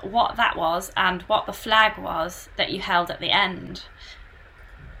know what that was and what the flag was that you held at the end.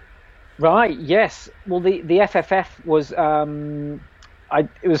 Right. Yes. Well, the FFF was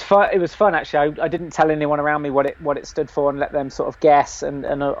it was fun actually. I didn't tell anyone around me what it stood for and let them sort of guess. And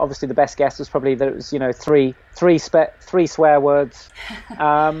obviously the best guess was probably that it was three swear words.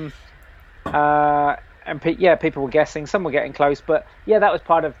 People were guessing. Some were getting close, but that was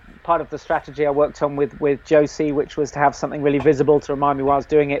part of the strategy I worked on with Josie, which was to have something really visible to remind me why I was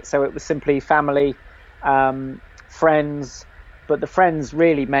doing it. So it was simply family, friends, but the friends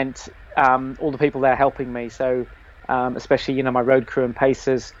really meant all the people there helping me. So especially my road crew and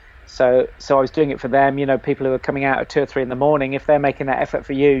pacers. So I was doing it for them. People who are coming out at 2 or 3 in the morning. If they're making that effort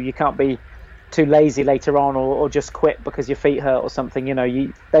for you, you can't be too lazy later on or just quit because your feet hurt or something.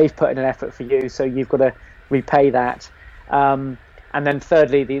 They've put in an effort for you, so you've got to repay that. And then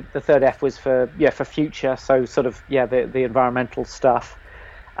thirdly, the third F was for future, so sort of the environmental stuff.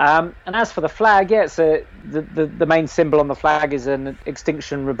 And as for the flag, it's the main symbol on the flag is an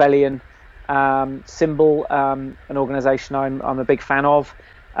Extinction Rebellion symbol, an organisation I'm a big fan of.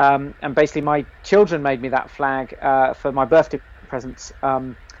 And basically my children made me that flag for my birthday presents.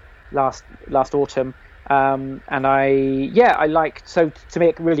 last autumn. And I like, so to me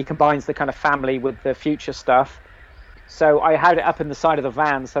it really combines the kind of family with the future stuff. So I had it up in the side of the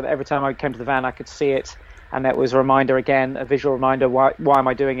van so that every time I came to the van I could see it, and that was a reminder again, a visual reminder, why am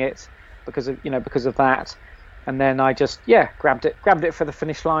I doing it, because of that. And then I just grabbed it for the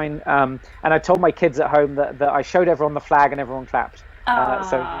finish line, and I told my kids at home that I showed everyone the flag and everyone clapped.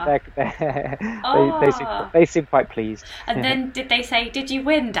 So they seem quite pleased. And then did they say, "Did you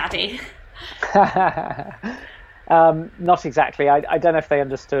win, Daddy"? Not exactly. I don't know if they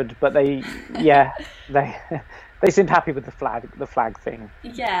understood, but they seemed happy with the flag thing.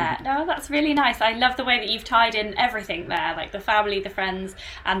 Yeah, no, that's really nice. I love the way that you've tied in everything there, like the family, the friends,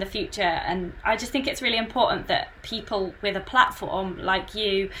 and the future. And I just think it's really important that people with a platform like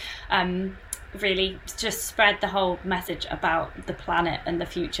you really just spread the whole message about the planet and the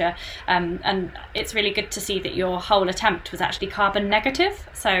future. And it's really good to see that your whole attempt was actually carbon negative.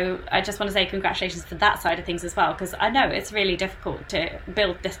 So I just want to say congratulations for that side of things as well, because I know it's really difficult to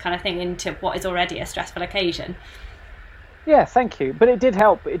build this kind of thing into what is already a stressful occasion. Yeah, thank you. But it did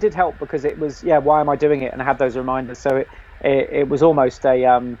help. It did help because it was, why am I doing it? And I had those reminders. So it was almost a,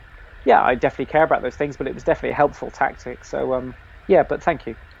 I definitely care about those things, but it was definitely a helpful tactic. So, but thank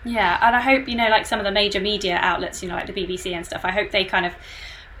you. Yeah, and I hope, like some of the major media outlets, like the BBC and stuff, I hope they kind of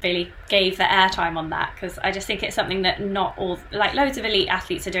really gave the airtime on that, because I just think it's something that not all, like loads of elite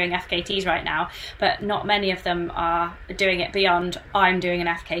athletes are doing FKTs right now, but not many of them are doing it beyond, I'm doing an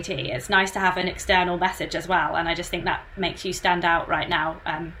FKT. It's nice to have an external message as well, and I just think that makes you stand out right now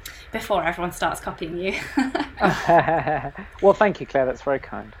before everyone starts copying you. Well, thank you, Claire, that's very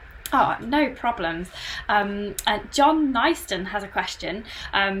kind. Oh, no problems. John Nyston has a question.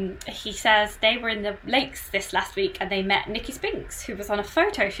 He says they were in the lakes this last week and they met Nikki Spinks, who was on a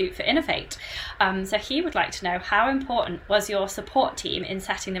photo shoot for Inov-8. So he would like to know, how important was your support team in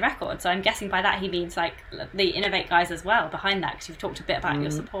setting the record? So I'm guessing by that he means like the Inov-8 guys as well behind that, because you've talked a bit about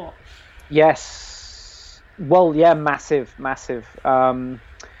your support. Yes. Well, yeah, massive.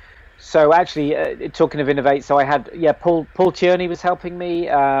 So actually, talking of Inov-8, so I had, Paul Tierney was helping me.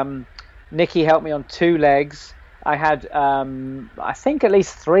 Nikki helped me on 2 legs. I had, I think, at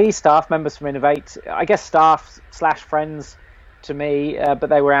least 3 staff members from Inov-8. I guess staff / friends to me, but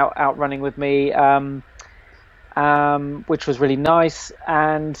they were out running with me, which was really nice.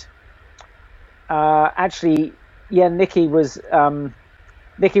 And actually, Nikki was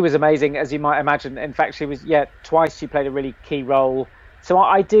amazing, as you might imagine. In fact, she was, twice she played a really key role. So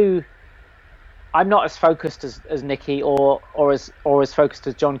I'm not as focused as Nikki or as focused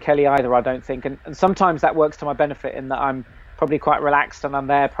as John Kelly either, I don't think. And sometimes that works to my benefit in that I'm probably quite relaxed and I'm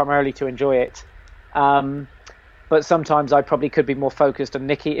there primarily to enjoy it. But sometimes I probably could be more focused. And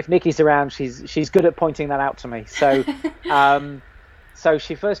Nikki, if Nikki's around, she's good at pointing that out to me. So so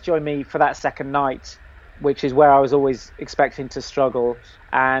she first joined me for that second night, which is where I was always expecting to struggle.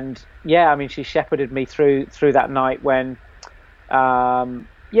 And she shepherded me through that night when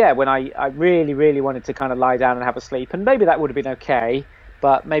when I really, really wanted to kind of lie down and have a sleep. And maybe that would have been okay,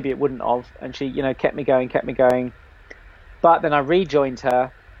 but maybe it wouldn't have. And she, kept me going. But then I rejoined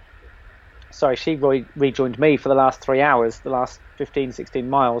her. Sorry, she rejoined me for the last 3 hours, the last 15, 16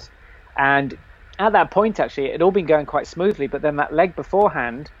 miles. And at that point, actually, it had all been going quite smoothly. But then that leg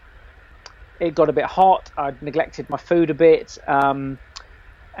beforehand, it got a bit hot. I'd neglected my food a bit, a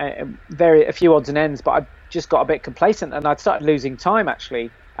few odds and ends, but I just got a bit complacent and I'd started losing time, actually.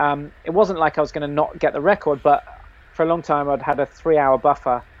 It wasn't like I was going to not get the record, but for a long time I'd had a 3-hour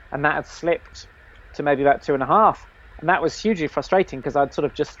buffer and that had slipped to maybe about 2.5. And that was hugely frustrating because I'd sort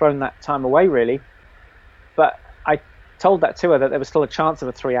of just thrown that time away, really. But I told that to her that there was still a chance of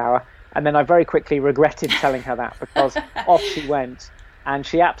a 3-hour. And then I very quickly regretted telling her that, because off she went and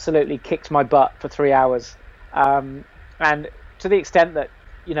she absolutely kicked my butt for 3 hours. And to the extent that,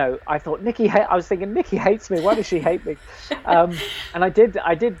 I thought I was thinking, Nikki hates me. Why does she hate me? And I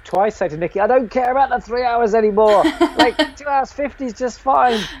did twice say to Nikki, I don't care about the 3 hours anymore. Like 2 hours 50 is just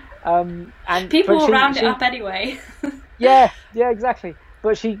fine. And people will round it up anyway. yeah, exactly.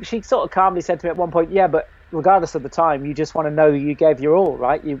 But she sort of calmly said to me at one point, but regardless of the time, you just want to know you gave your all,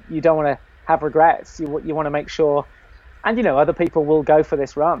 right? You don't want to have regrets. You want to make sure, and other people will go for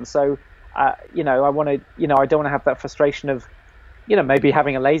this run. So I want to, I don't want to have that frustration of, maybe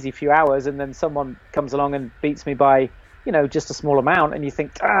having a lazy few hours and then someone comes along and beats me by, just a small amount, and you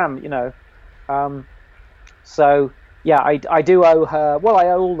think, damn, so I do owe her, I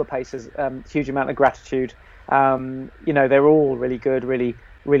owe all the pacers huge amount of gratitude. They're all really good, really,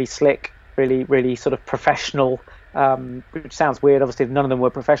 really slick, really, really sort of professional, which sounds weird. Obviously, none of them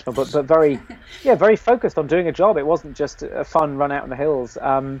were professional, but very, very focused on doing a job. It wasn't just a fun run out in the hills.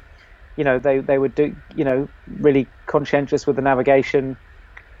 they would do, really conscientious with the navigation,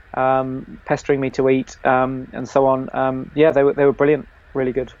 pestering me to eat, and so on. They were brilliant,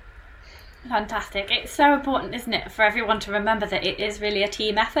 really good. Fantastic. It's so important, isn't it, for everyone to remember that it is really a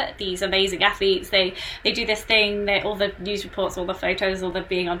team effort. These amazing athletes, they do this thing, all the news reports, all the photos, all the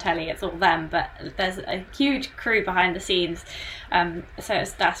being on telly, it's all them, but there's a huge crew behind the scenes. So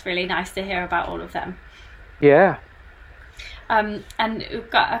that's really nice to hear about all of them. Yeah. And we've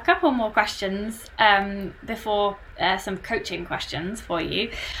got a couple more questions before some coaching questions for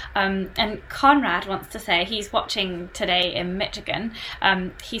you. And Conrad wants to say he's watching today in Michigan.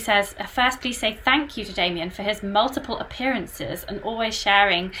 He says, first, please say thank you to Damian for his multiple appearances and always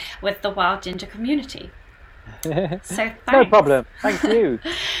sharing with the Wild Ginger community. So thanks. No problem. Thank you.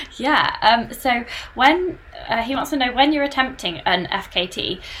 Yeah. So when he wants to know, when you're attempting an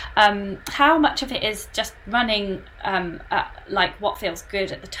FKT, how much of it is just running like what feels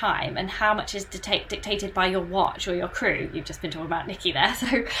good at the time, and how much is dictated by your watch or your crew? You've just been talking about Nikki there.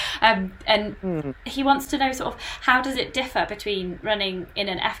 So he wants to know sort of how does it differ between running in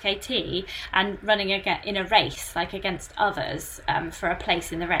an FKT and running in a race, like against others, for a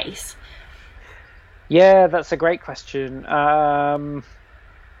place in the race. Yeah, that's a great question. I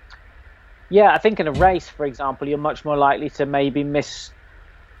think in a race, for example, you're much more likely to maybe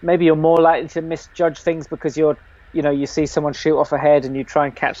you're more likely to misjudge things because you see someone shoot off ahead and you try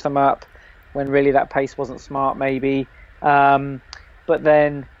and catch them up when really that pace wasn't smart, maybe. But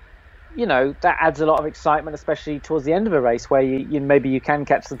then, that adds a lot of excitement, especially towards the end of a race where maybe you can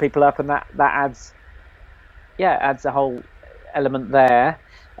catch the people up, and that adds a whole element there.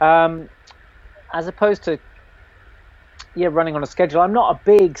 As opposed to running on a schedule, I'm not a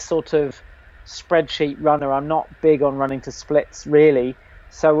big sort of spreadsheet runner. I'm not big on running to splits, really.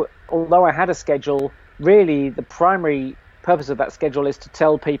 So although I had a schedule, really the primary purpose of that schedule is to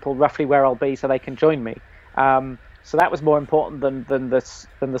tell people roughly where I'll be so they can join me. So that was more important than the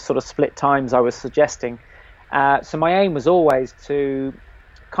sort of split times I was suggesting. So my aim was always to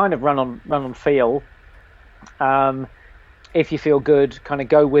kind of run on feel. If you feel good, kind of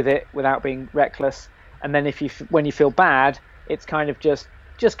go with it without being reckless. And then when you feel bad, it's kind of just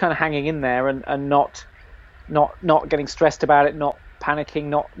kind of hanging in there and not getting stressed about it, not panicking,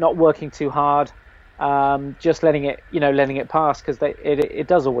 not working too hard, just letting it pass, because it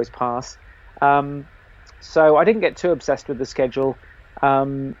does always pass. So I didn't get too obsessed with the schedule.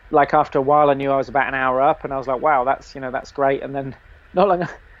 Like after a while, I knew I was about an hour up, and I was like, wow, that's great. And then not long,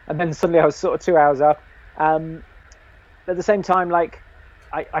 and then suddenly I was sort of 2 hours up. At the same time, like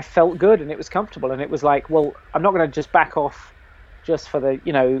I felt good and it was comfortable, and it was like, well, I'm not going to just back off just for the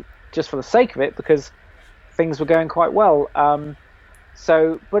sake of it, because things were going quite well.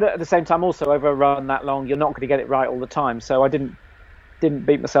 But at the same time, also over a run that long, you're not going to get it right all the time. So I didn't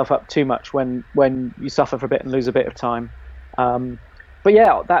beat myself up too much when you suffer for a bit and lose a bit of time. But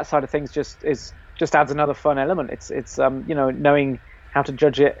yeah, that side of things just adds another fun element. It's knowing how to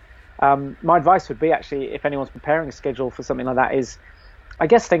judge it. My advice would be, actually, if anyone's preparing a schedule for something like that, is I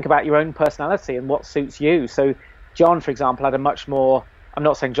guess think about your own personality and what suits you. So John, for example, had a much more, I'm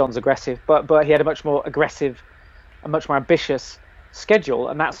not saying John's aggressive, but he had a much more aggressive, a much more ambitious schedule,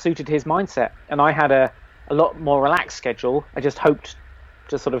 and that suited his mindset. And I had a lot more relaxed schedule. I just hoped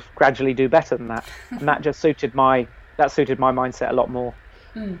to sort of gradually do better than that, and that just suited my mindset a lot more.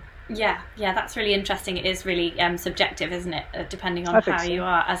 Yeah, that's really interesting. It is really subjective, isn't it? Depending on how you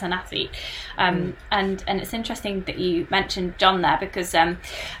are as an athlete. And it's interesting that you mentioned John there, because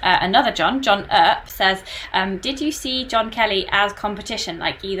another John Earp, says, did you see John Kelly as competition,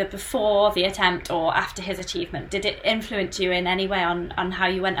 like either before the attempt or after his achievement? Did it influence you in any way on how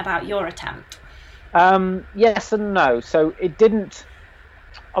you went about your attempt? Yes and no. So it didn't.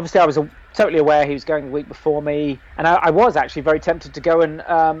 Obviously, I was totally aware he was going the week before me, and I was actually very tempted to go and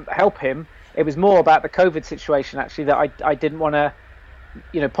help him. It was more about the COVID situation, actually, that I didn't want to,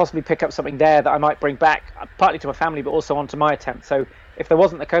 possibly pick up something there that I might bring back, partly to my family, but also onto my attempt. So if there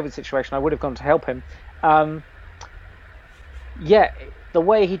wasn't the COVID situation, I would have gone to help him. The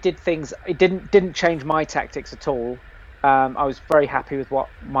way he did things, it didn't change my tactics at all. I was very happy with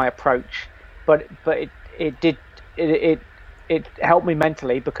my approach, but it helped me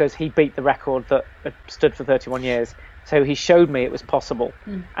mentally, because he beat the record that had stood for 31 years. So he showed me it was possible,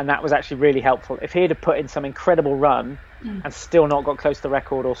 and that was actually really helpful. If he had put in some incredible run and still not got close to the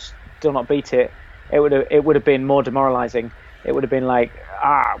record or still not beat it, it would have been more demoralizing. It would have been like,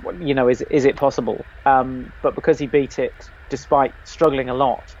 is it possible? But because he beat it despite struggling a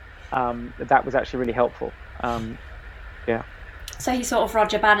lot, that was actually really helpful. Yeah. So he sort of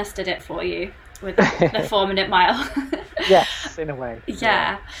Roger Bannistered it for you. with the 4-minute mile. Yes, in a way.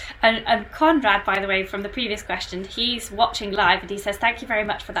 Yeah. And Conrad, by the way, from the previous question, he's watching live and he says, thank you very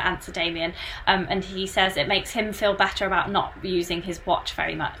much for the answer, Damian. And he says it makes him feel better about not using his watch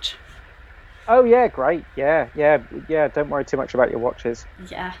very much. Oh yeah, great. Yeah. Don't worry too much about your watches.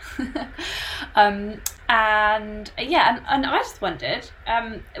 Yeah. And I just wondered,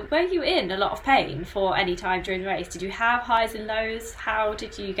 were you in a lot of pain for any time during the race? Did you have highs and lows? How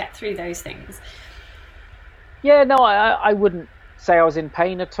did you get through those things? Yeah, no, I wouldn't say I was in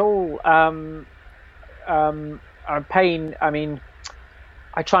pain at all. Pain, I mean,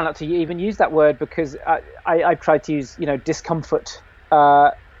 I try not to even use that word because I try to use, discomfort.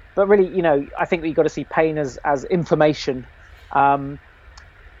 But really, I think you've got to see pain as information.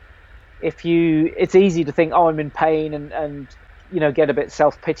 It's easy to think, oh, I'm in pain and get a bit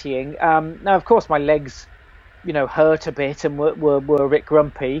self-pitying. Now, of course, my legs, hurt a bit and were a bit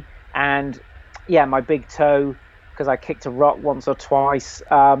grumpy. And yeah, my big toe, because I kicked a rock once or twice,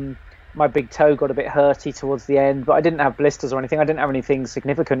 my big toe got a bit hurty towards the end, but I didn't have blisters or anything. I didn't have anything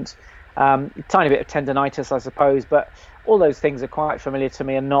significant. A tiny bit of tendonitis, I suppose, but all those things are quite familiar to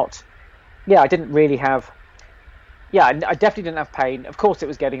me and not... Yeah, I didn't really have... Yeah, I definitely didn't have pain. Of course, it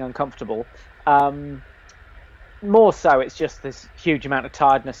was getting uncomfortable. More so, it's just this huge amount of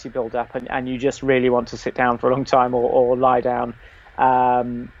tiredness you build up and you just really want to sit down for a long time or lie down.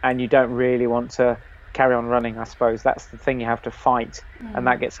 And you don't really want to carry on running, I suppose. That's the thing you have to fight, and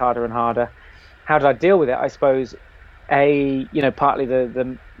that gets harder and harder. How did I deal with it? I suppose, partly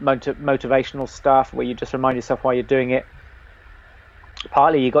the motivational stuff where you just remind yourself why you're doing it.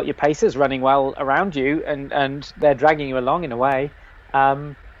 Partly you got your pacers running well around you and they're dragging you along in a way.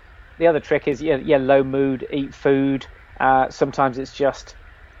 The other trick is, low mood, eat food. Sometimes it's just,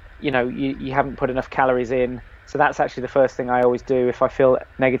 you haven't put enough calories in. So that's actually the first thing I always do if I feel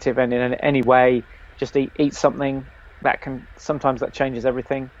negative and in any way, just eat something. Sometimes that changes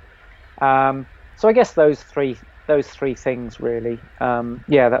everything. So I guess those three things really.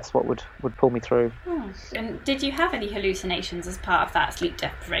 That's what would pull me through. And did you have any hallucinations as part of that sleep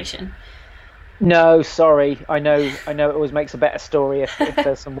deprivation? No, sorry. I know it always makes a better story if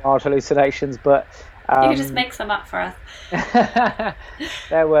there's some wild hallucinations, but you can just make some up for us.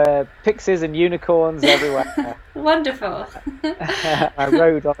 There were pixies and unicorns everywhere. Wonderful. I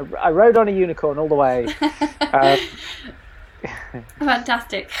rode on a unicorn all the way.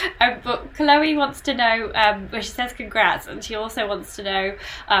 Fantastic. But Chloe wants to know, she says congrats, and she also wants to know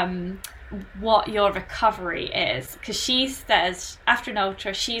what your recovery is, because she says after an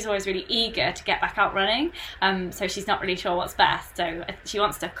ultra she's always really eager to get back out running, so she's not really sure what's best, so she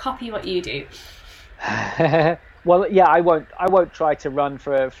wants to copy what you do. Well, yeah, I won't try to run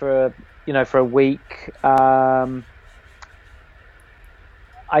for a week. I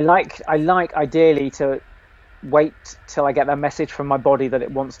like ideally to wait till I get that message from my body that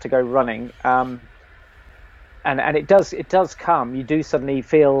it wants to go running, and it does come. You do suddenly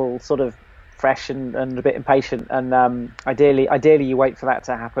feel sort of fresh and a bit impatient, and ideally you wait for that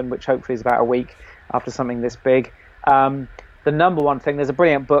to happen, which hopefully is about a week after something this big. The number one thing, there's a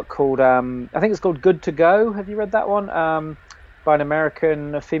brilliant book called I think it's called Good to Go. Have you read that one? By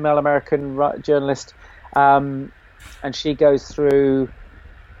a female American journalist, and she goes through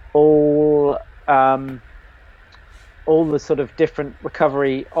all the sort of different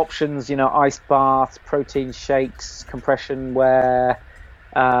recovery options, ice baths, protein shakes, compression wear,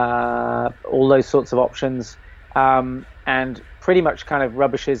 all those sorts of options, and pretty much kind of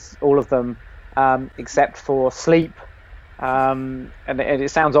rubbishes all of them, except for sleep. And it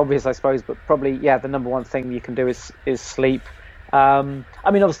sounds obvious, I suppose, but probably, the number one thing you can do is sleep.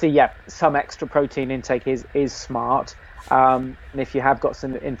 Obviously, some extra protein intake is smart. And if you have got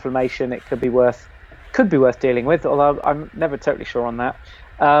some inflammation, it could be worth dealing with, although I'm never totally sure on that.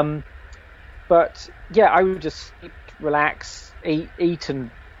 But I would just sleep, relax, eat and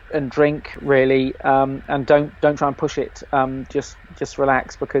drink really, and don't try and push it. Just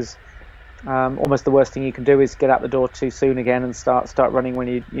relax, because almost the worst thing you can do is get out the door too soon again and start running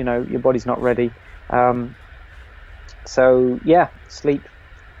when your body's not ready.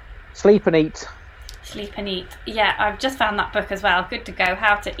 Sleep and eat. Sleep and Eat. Yeah, I've just found that book as well. Good to Go,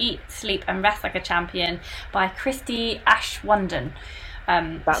 How to Eat, Sleep and Rest Like a Champion by Christy Ashwanden.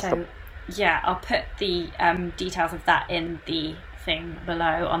 I'll put the details of that in the thing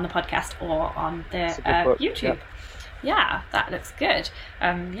below on the podcast or on the YouTube. Yeah, that looks good.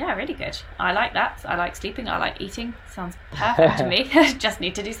 Yeah, really good. I like that. I like sleeping. I like eating. Sounds perfect to me. Just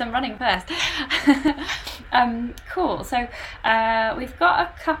need to do some running first. Cool. So we've got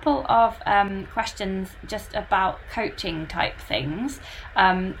a couple of questions just about coaching type things,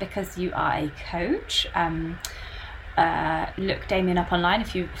 because you are a coach. Look Damian up online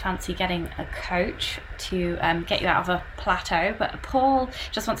if you fancy getting a coach to get you out of a plateau. But Paul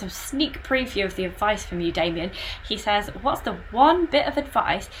just wants a sneak preview of the advice from you, Damian. He says, what's the one bit of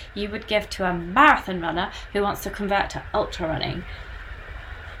advice you would give to a marathon runner who wants to convert to ultra running?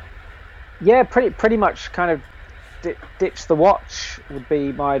 Yeah, pretty much kind of ditch the watch would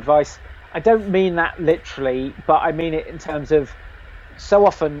be my advice. I don't mean that literally, but I mean it in terms of so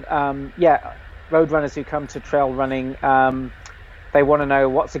often, road runners who come to trail running, they want to know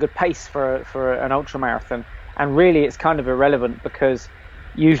what's a good pace for an ultra marathon, and really it's kind of irrelevant, because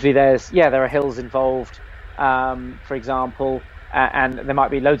usually there are hills involved, for example, and there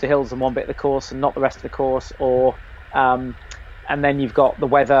might be loads of hills in one bit of the course and not the rest of the course, or and then you've got the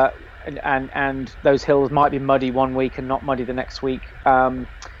weather, and those hills might be muddy one week and not muddy the next week.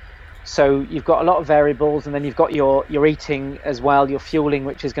 So you've got a lot of variables, and then you've got your eating as well, your fueling,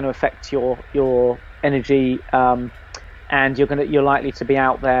 which is going to affect your energy, and you're likely to be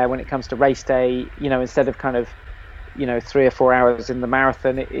out there when it comes to race day. Instead of kind of 3 or 4 hours in the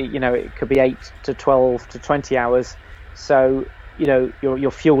marathon, it could be 8 to 12 to 20 hours. So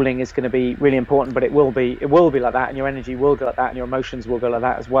your fueling is going to be really important, but it will be like that, and your energy will go like that, and your emotions will go like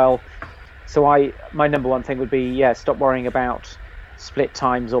that as well. So my number one thing would be stop worrying about split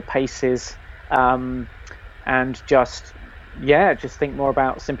times or paces, and just think more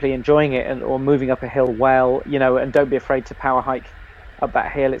about simply enjoying it, or moving up a hill well, and don't be afraid to power hike up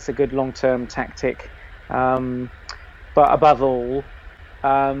that hill. It's a good long-term tactic, but above all,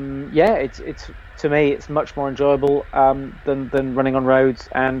 it's to me it's much more enjoyable than running on roads,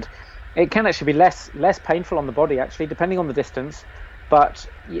 and it can actually be less painful on the body, actually, depending on the distance. But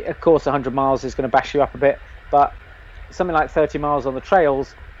of course 100 miles is going to bash you up a bit, but something like 30 miles on the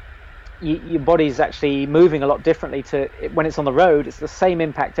trails, your body's actually moving a lot differently to when it's on the road. It's the same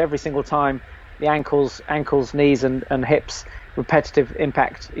impact every single time. The ankles, knees and hips, repetitive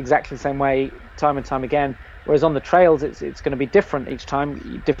impact exactly the same way time and time again. Whereas on the trails, it's going to be different each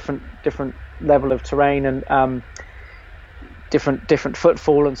time, different level of terrain, and different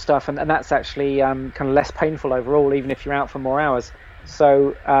footfall and stuff, and that's actually kind of less painful overall, even if you're out for more hours.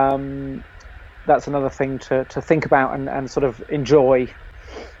 So that's another thing to think about and sort of enjoy.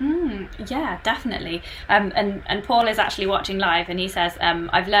 Yeah, definitely. And Paul is actually watching live, and he says,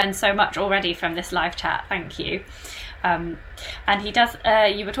 I've learned so much already from this live chat. Thank you. And he does.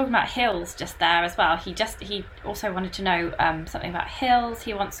 You were talking about hills just there as well. He also wanted to know something about hills.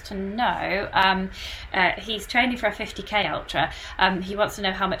 He wants to know. He's training for a 50k ultra. He wants to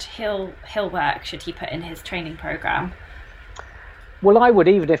know how much hill work should he put in his training program. Well, I would,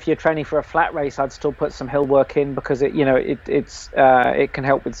 even if you're training for a flat race, I'd still put some hill work in, because it can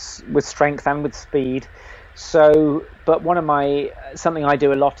help with strength and with speed. So, but something I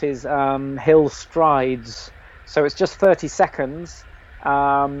do a lot is hill strides. So it's just 30 seconds,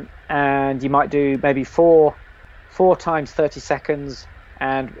 and you might do maybe four times 30 seconds,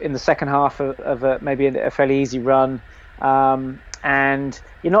 and in the second half of maybe a fairly easy run. And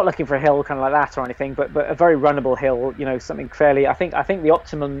you're not looking for a hill kind of like that or anything, but a very runnable hill, something fairly. I think the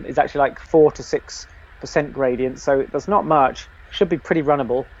optimum is actually like 4 to 6% gradient, so there's not much. Should be pretty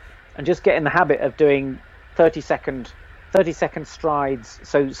runnable, and just get in the habit of doing 30 second strides.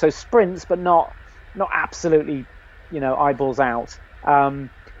 So sprints, but not absolutely, eyeballs out. And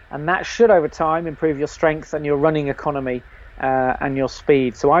that should over time improve your strength and your running economy and your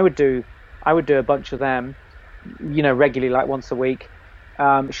speed. So I would do a bunch of them, regularly, like once a week.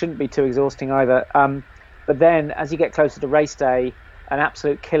 It shouldn't be too exhausting either. But then as you get closer to race day, an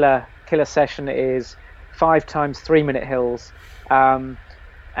absolute killer session is 5 times 3 minute hills.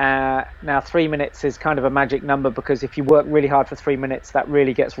 Now 3 minutes is kind of a magic number, because if you work really hard for 3 minutes, that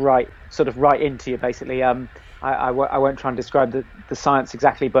really gets right into you, basically. I won't try and describe the science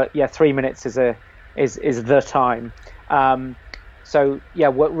exactly, but 3 minutes is the time. So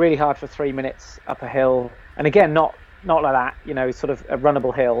work really hard for 3 minutes up a hill, and again, not like that, sort of a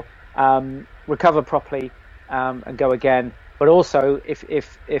runnable hill. Recover properly, and go again. But also,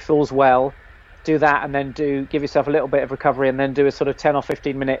 if all's well, do that, and then give yourself a little bit of recovery, and then do a sort of 10 or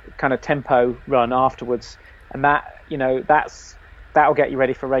 15 minute kind of tempo run afterwards, and that'll get you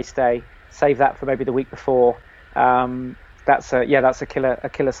ready for race day. Save that for maybe the week before. That's a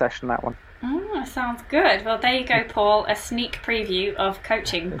killer session, that one. Oh, sounds good. Well, there you go, Paul. A sneak preview of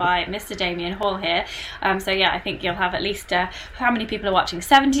coaching by Mr. Damian Hall here. So yeah, I think you'll have at least how many people are watching?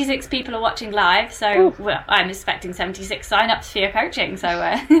 76 people are watching live. So well, I'm expecting 76 sign-ups for your coaching. So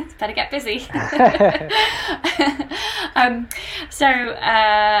better get busy.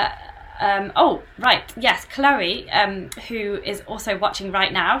 Oh, right. Yes, Chloe, who is also watching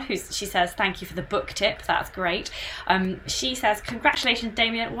right now, she says, thank you for the book tip. That's great. She says, congratulations,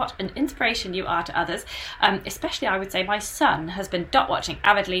 Damian. What an inspiration you are to others. Especially, I would say, my son has been dot watching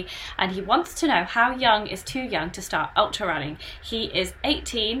avidly, and he wants to know how young is too young to start ultra running. He is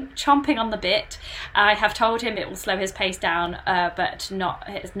 18, chomping on the bit. I have told him it will slow his pace down, but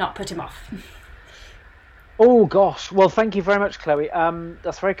it's not put him off. Oh gosh, well thank you very much, Chloe.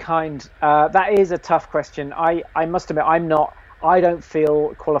 That's very kind. That is a tough question. I must admit I don't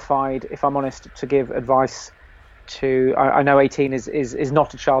feel qualified, if I'm honest, to give advice to, I know 18 is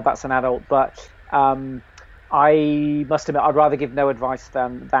not a child, that's an adult, but I must admit I'd rather give no advice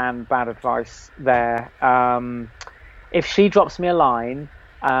than bad advice there. If she drops me a line,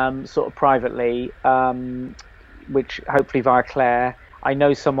 sort of privately, which hopefully via Claire, I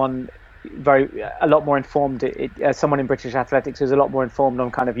know someone a lot more informed, someone in British athletics who's a lot more informed on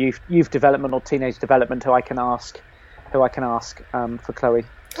kind of youth development or teenage development who I can ask for Chloe.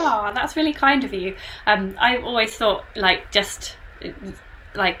 Oh, that's really kind of you. I've always thought just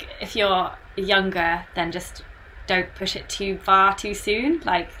if you're younger, then just don't push it too far too soon,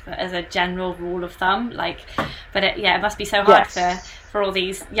 as a general rule of thumb. But it must be so hard for all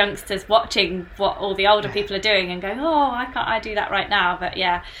these youngsters watching what all the older people are doing and going, oh, why can't I do that right now? But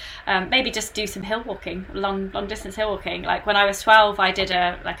maybe just do some hill walking, long distance hill walking. Like when I was 12, I did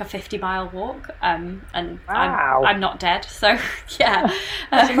a 50-mile walk, and wow. I'm not dead. So yeah,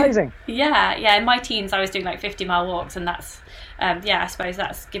 that's amazing. Yeah. In my teens, I was doing 50-mile walks, and that's. I suppose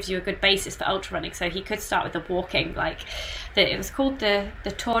that gives you a good basis for ultra running. So he could start with the walking, it was called the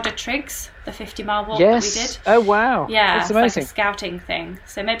Tour de Triggs, the 50-mile walk that we did. Oh wow! Yeah, it's amazing. Like a scouting thing.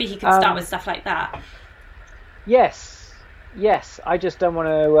 So maybe he could start with stuff like that. Yes. I just don't want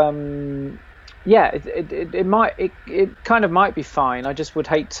to. It kind of might be fine. I just would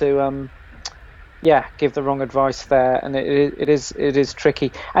hate to. Give the wrong advice there, and it is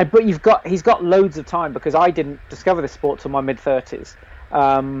tricky. But he's got loads of time, because I didn't discover this sport till my mid-30s.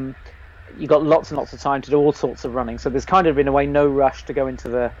 You got lots and lots of time to do all sorts of running, so there's kind of in a way no rush to go into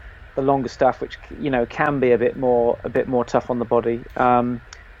the longer stuff, which can be a bit more tough on the body.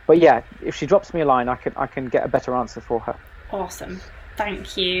 But yeah, if she drops me a line, I can get a better answer for her. Awesome.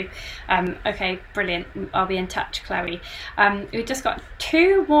 Thank you. Okay, brilliant. I'll be in touch, Chloe. We've just got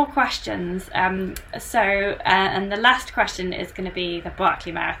 2 more questions. And the last question is going to be the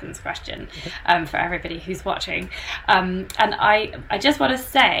Barkley Marathons question for everybody who's watching. And I just want to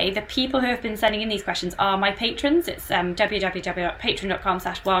say the people who have been sending in these questions are my patrons. It's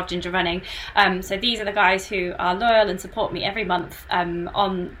www.patreon.com/wildgingerrunning. So these are the guys who are loyal and support me every month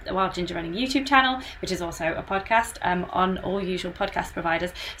on the Wild Ginger Running YouTube channel, which is also a podcast on all usual podcast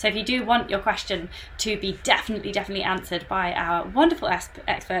providers. So if you do want your question to be definitely answered by our wonderful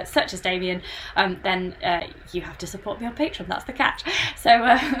experts such as Damian, then you have to support me on Patreon. That's the catch. So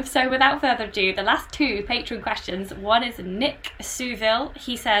without further ado, the last 2 Patreon questions. One is Nick Souville.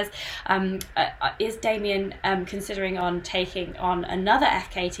 He says, is Damian considering on taking on another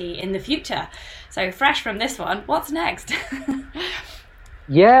FKT in the future? So fresh from this one, what's next?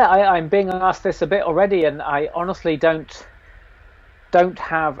 Yeah, I'm being asked this a bit already, and I honestly don't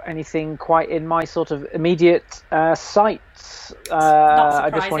have anything quite in my sort of immediate sights. I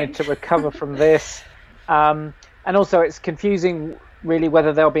just wanted to recover from this. And also it's confusing really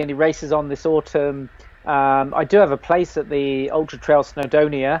whether there'll be any races on this autumn. I do have a place at the Ultra Trail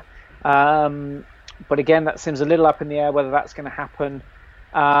Snowdonia, but again, that seems a little up in the air whether that's going to happen.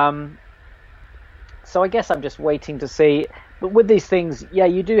 So I guess I'm just waiting to see. But with these things,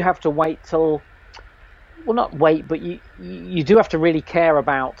 you do have to wait till... Well, not wait, but you do have to really care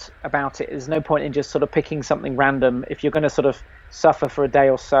about it. There's no point in just sort of picking something random. If you're going to sort of suffer for a day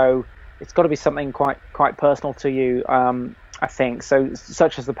or so, it's got to be something quite personal to you, I think. So,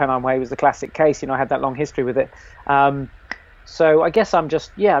 such as the Pennine Way was the classic case. I had that long history with it. So I guess I'm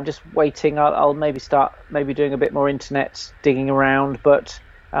just waiting. I'll maybe start doing a bit more internet digging around, but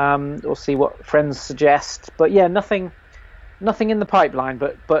we'll see what friends suggest. But yeah, nothing in the pipeline,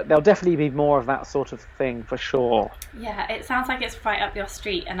 but there'll definitely be more of that sort of thing for sure. Yeah, it sounds like it's right up your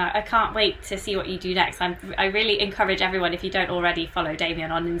street, and I can't wait to see what you do next. I really encourage everyone, if you don't already, follow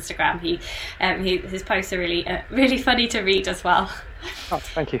Damian on Instagram. His posts are really funny to read as well. Oh,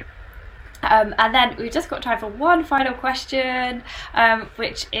 thank you. And then we've just got time for one final question,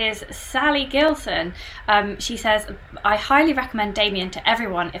 which is Sally Gilson. She says, I highly recommend Damian to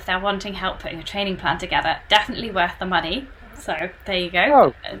everyone if they're wanting help putting a training plan together. Definitely worth the money. So there you go.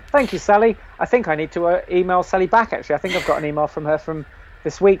 Oh, thank you, Sally. I think I need to email Sally back, actually. I think I've got an email from her from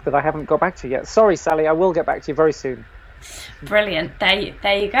this week that I haven't got back to yet. Sorry, Sally, I will get back to you very soon. Brilliant. There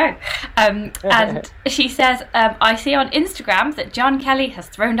you go. And she says, I see on Instagram that John Kelly has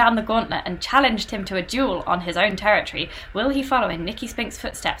thrown down the gauntlet and challenged him to a duel on his own territory. Will he follow in Nikki Spink's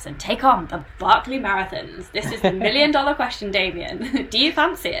footsteps and take on the Berkeley Marathons? This is the $1 million question, Damian. Do you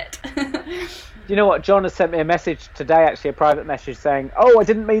fancy it? You know what? John has sent me a message today, actually, a private message saying, "Oh, I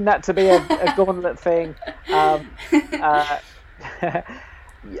didn't mean that to be a gauntlet thing." The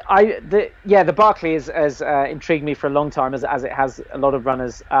Berkeley has intrigued me for a long time, as it has a lot of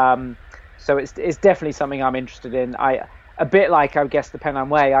runners. So it's definitely something I'm interested in. A bit like, I guess, the Pennine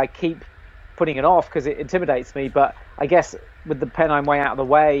Way, I keep putting it off because it intimidates me. But I guess with the Pennine Way out of the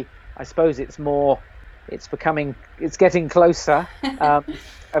way, I suppose it's getting closer.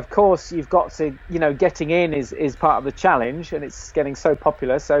 Of course, you've got to, getting in is part of the challenge, and it's getting so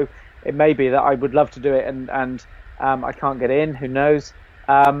popular. So it may be that I would love to do it, and I can't get in. Who knows?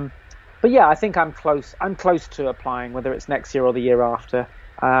 But yeah, I think I'm close. I'm close to applying, whether it's next year or the year after.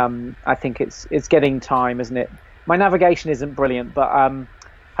 I think it's getting time, isn't it? My navigation isn't brilliant, but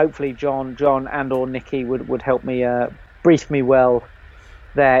hopefully John and or Nikki would help me brief me well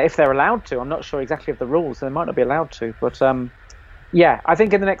there, if they're allowed to. I'm not sure exactly of the rules, so they might not be allowed to. But yeah, I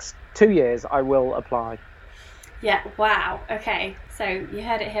think in the next 2 years I will apply. Yeah, wow. Okay, so you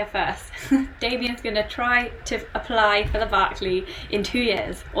heard it here first. Damian's going to try to apply for the Berkeley in 2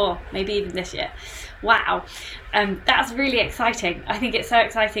 years, or maybe even this year. Wow. That's really exciting. I think it's so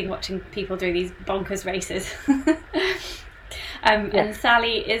exciting watching people do these bonkers races. And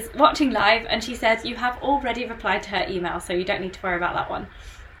Sally is watching live, and she says you have already replied to her email, so you don't need to worry about that one.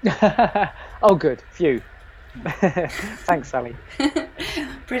 Oh, good. Phew. Thanks, Sally.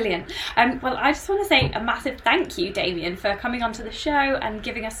 Brilliant. Well, I just want to say a massive thank you, Damian, for coming onto the show and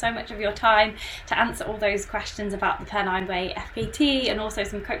giving us so much of your time to answer all those questions about the Pennine Way FKT and also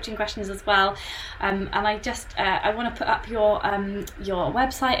some coaching questions as well. And I just I want to put up your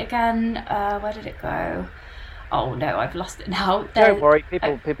website again. Where did it go? Oh no, I've lost it now. Don't worry,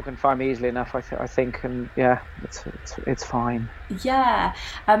 people can find me easily enough. I think, and yeah, it's fine. Yeah,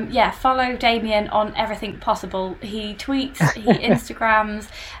 follow Damian on everything possible. He tweets, he Instagrams,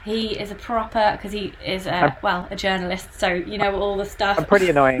 he is a proper, because he is a journalist, so you know all the stuff. I'm pretty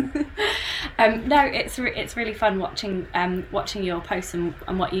annoying. No, it's really fun watching your posts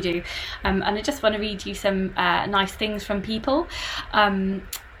and what you do. And I just want to read you some nice things from people.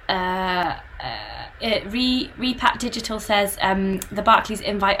 Repat Digital says the Barclays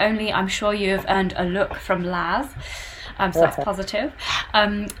invite only. I'm sure you have earned a look from Laz. So that's positive.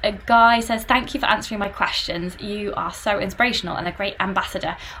 A guy says, thank you for answering my questions. You are so inspirational and a great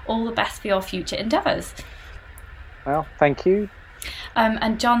ambassador. All the best for your future endeavours. Well, thank you.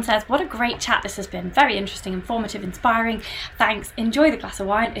 And John says, what a great chat this has been. Very interesting, informative, inspiring. Thanks. Enjoy the glass of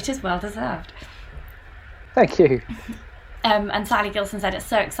wine. It is well deserved. Thank you. And Sally Gilson said it's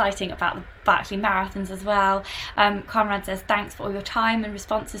so exciting about the Berkeley Marathons as well. Conrad says thanks for all your time and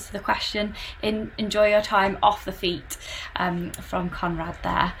responses to the question. Enjoy your time off the feet, from Conrad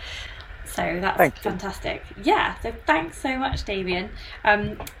there. So that's fantastic. Yeah, so thanks so much, Damian.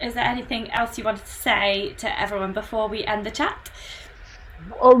 Is there anything else you wanted to say to everyone before we end the chat?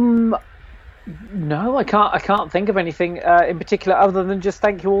 No, I can't think of anything in particular other than just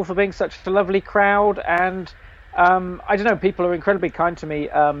thank you all for being such a lovely crowd, and I don't know, people are incredibly kind to me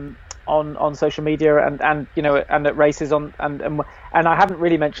on social media and you know, and at races and I haven't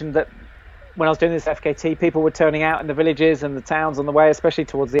really mentioned that when I was doing this FKT, people were turning out in the villages and the towns on the way, especially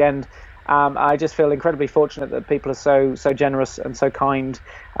towards the end. I just feel incredibly fortunate that people are so generous and so kind.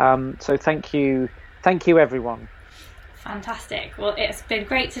 So thank you everyone. Fantastic. Well, it's been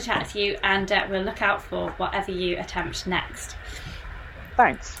great to chat to you, and we'll look out for whatever you attempt next.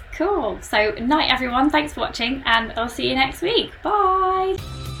 Thanks. Cool. So night everyone, thanks for watching, and I'll see you next week. Bye.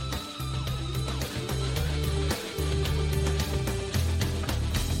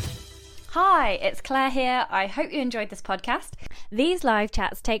 Hi, it's Claire here. I hope you enjoyed this podcast. These live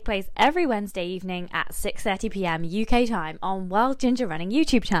chats take place every Wednesday evening at 6:30 p.m. UK time on Wild Ginger Running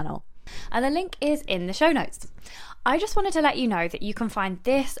YouTube channel, and the link is in the show notes. I just wanted to let you know that you can find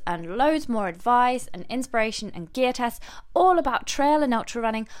this and loads more advice and inspiration and gear tests all about trail and ultra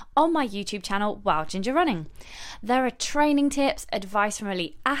running on my YouTube channel, Wild Ginger Running. There are training tips, advice from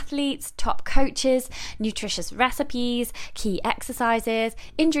elite athletes, top coaches, nutritious recipes, key exercises,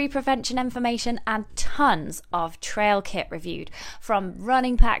 injury prevention information, and tons of trail kit reviewed, from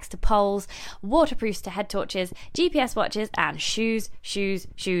running packs to poles, waterproofs to head torches, GPS watches, and shoes,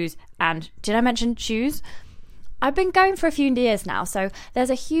 and did I mention shoes? I've been going for a few years now, so there's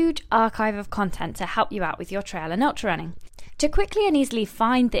a huge archive of content to help you out with your trail and ultra running. To quickly and easily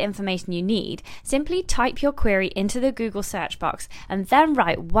find the information you need, simply type your query into the Google search box and then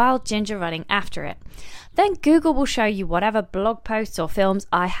write Wild Ginger Running after it. Then Google will show you whatever blog posts or films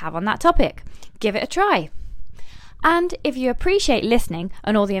I have on that topic. Give it a try. And if you appreciate listening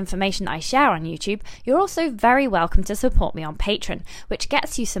and all the information I share on YouTube, you're also very welcome to support me on Patreon, which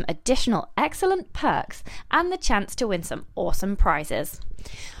gets you some additional excellent perks and the chance to win some awesome prizes.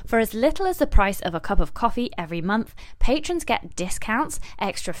 For as little as the price of a cup of coffee every month, patrons get discounts,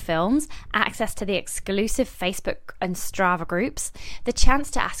 extra films, access to the exclusive Facebook and Strava groups, the chance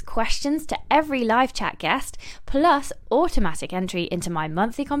to ask questions to every live chat guest, plus automatic entry into my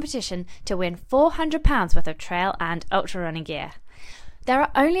monthly competition to win £400 worth of trail and ultra running gear. There are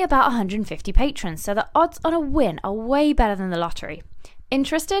only about 150 patrons, so the odds on a win are way better than the lottery.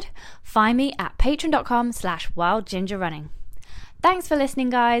 Interested? Find me at patreon.com/wildgingerrunning. Thanks for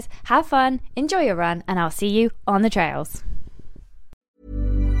listening, guys. Have fun, enjoy your run, and I'll see you on the trails.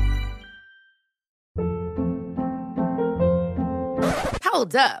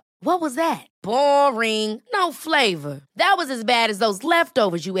 Hold up. What was that? Boring. No flavor. That was as bad as those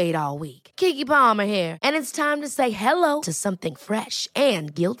leftovers you ate all week. Keke Palmer here, and it's time to say hello to something fresh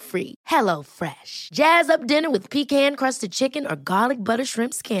and guilt-free. Hello Fresh. Jazz up dinner with pecan-crusted chicken or garlic butter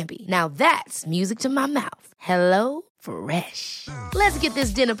shrimp scampi. Now that's music to my mouth. Hello Fresh. Let's get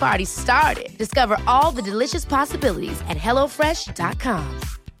this dinner party started. Discover all the delicious possibilities at HelloFresh.com.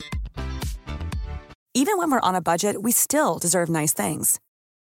 Even when we're on a budget, we still deserve nice things.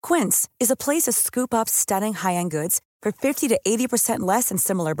 Quince is a place to scoop up stunning high-end goods for 50 to 80% less than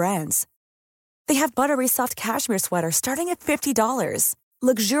similar brands. They have buttery soft cashmere sweaters starting at $50,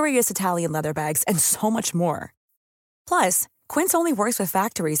 luxurious Italian leather bags, and so much more. Plus, Quince only works with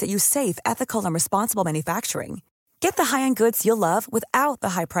factories that use safe, ethical, and responsible manufacturing. Get the high-end goods you'll love without the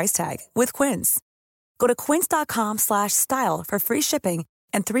high price tag with Quince. Go to quince.com/style for free shipping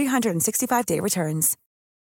and 365-day returns.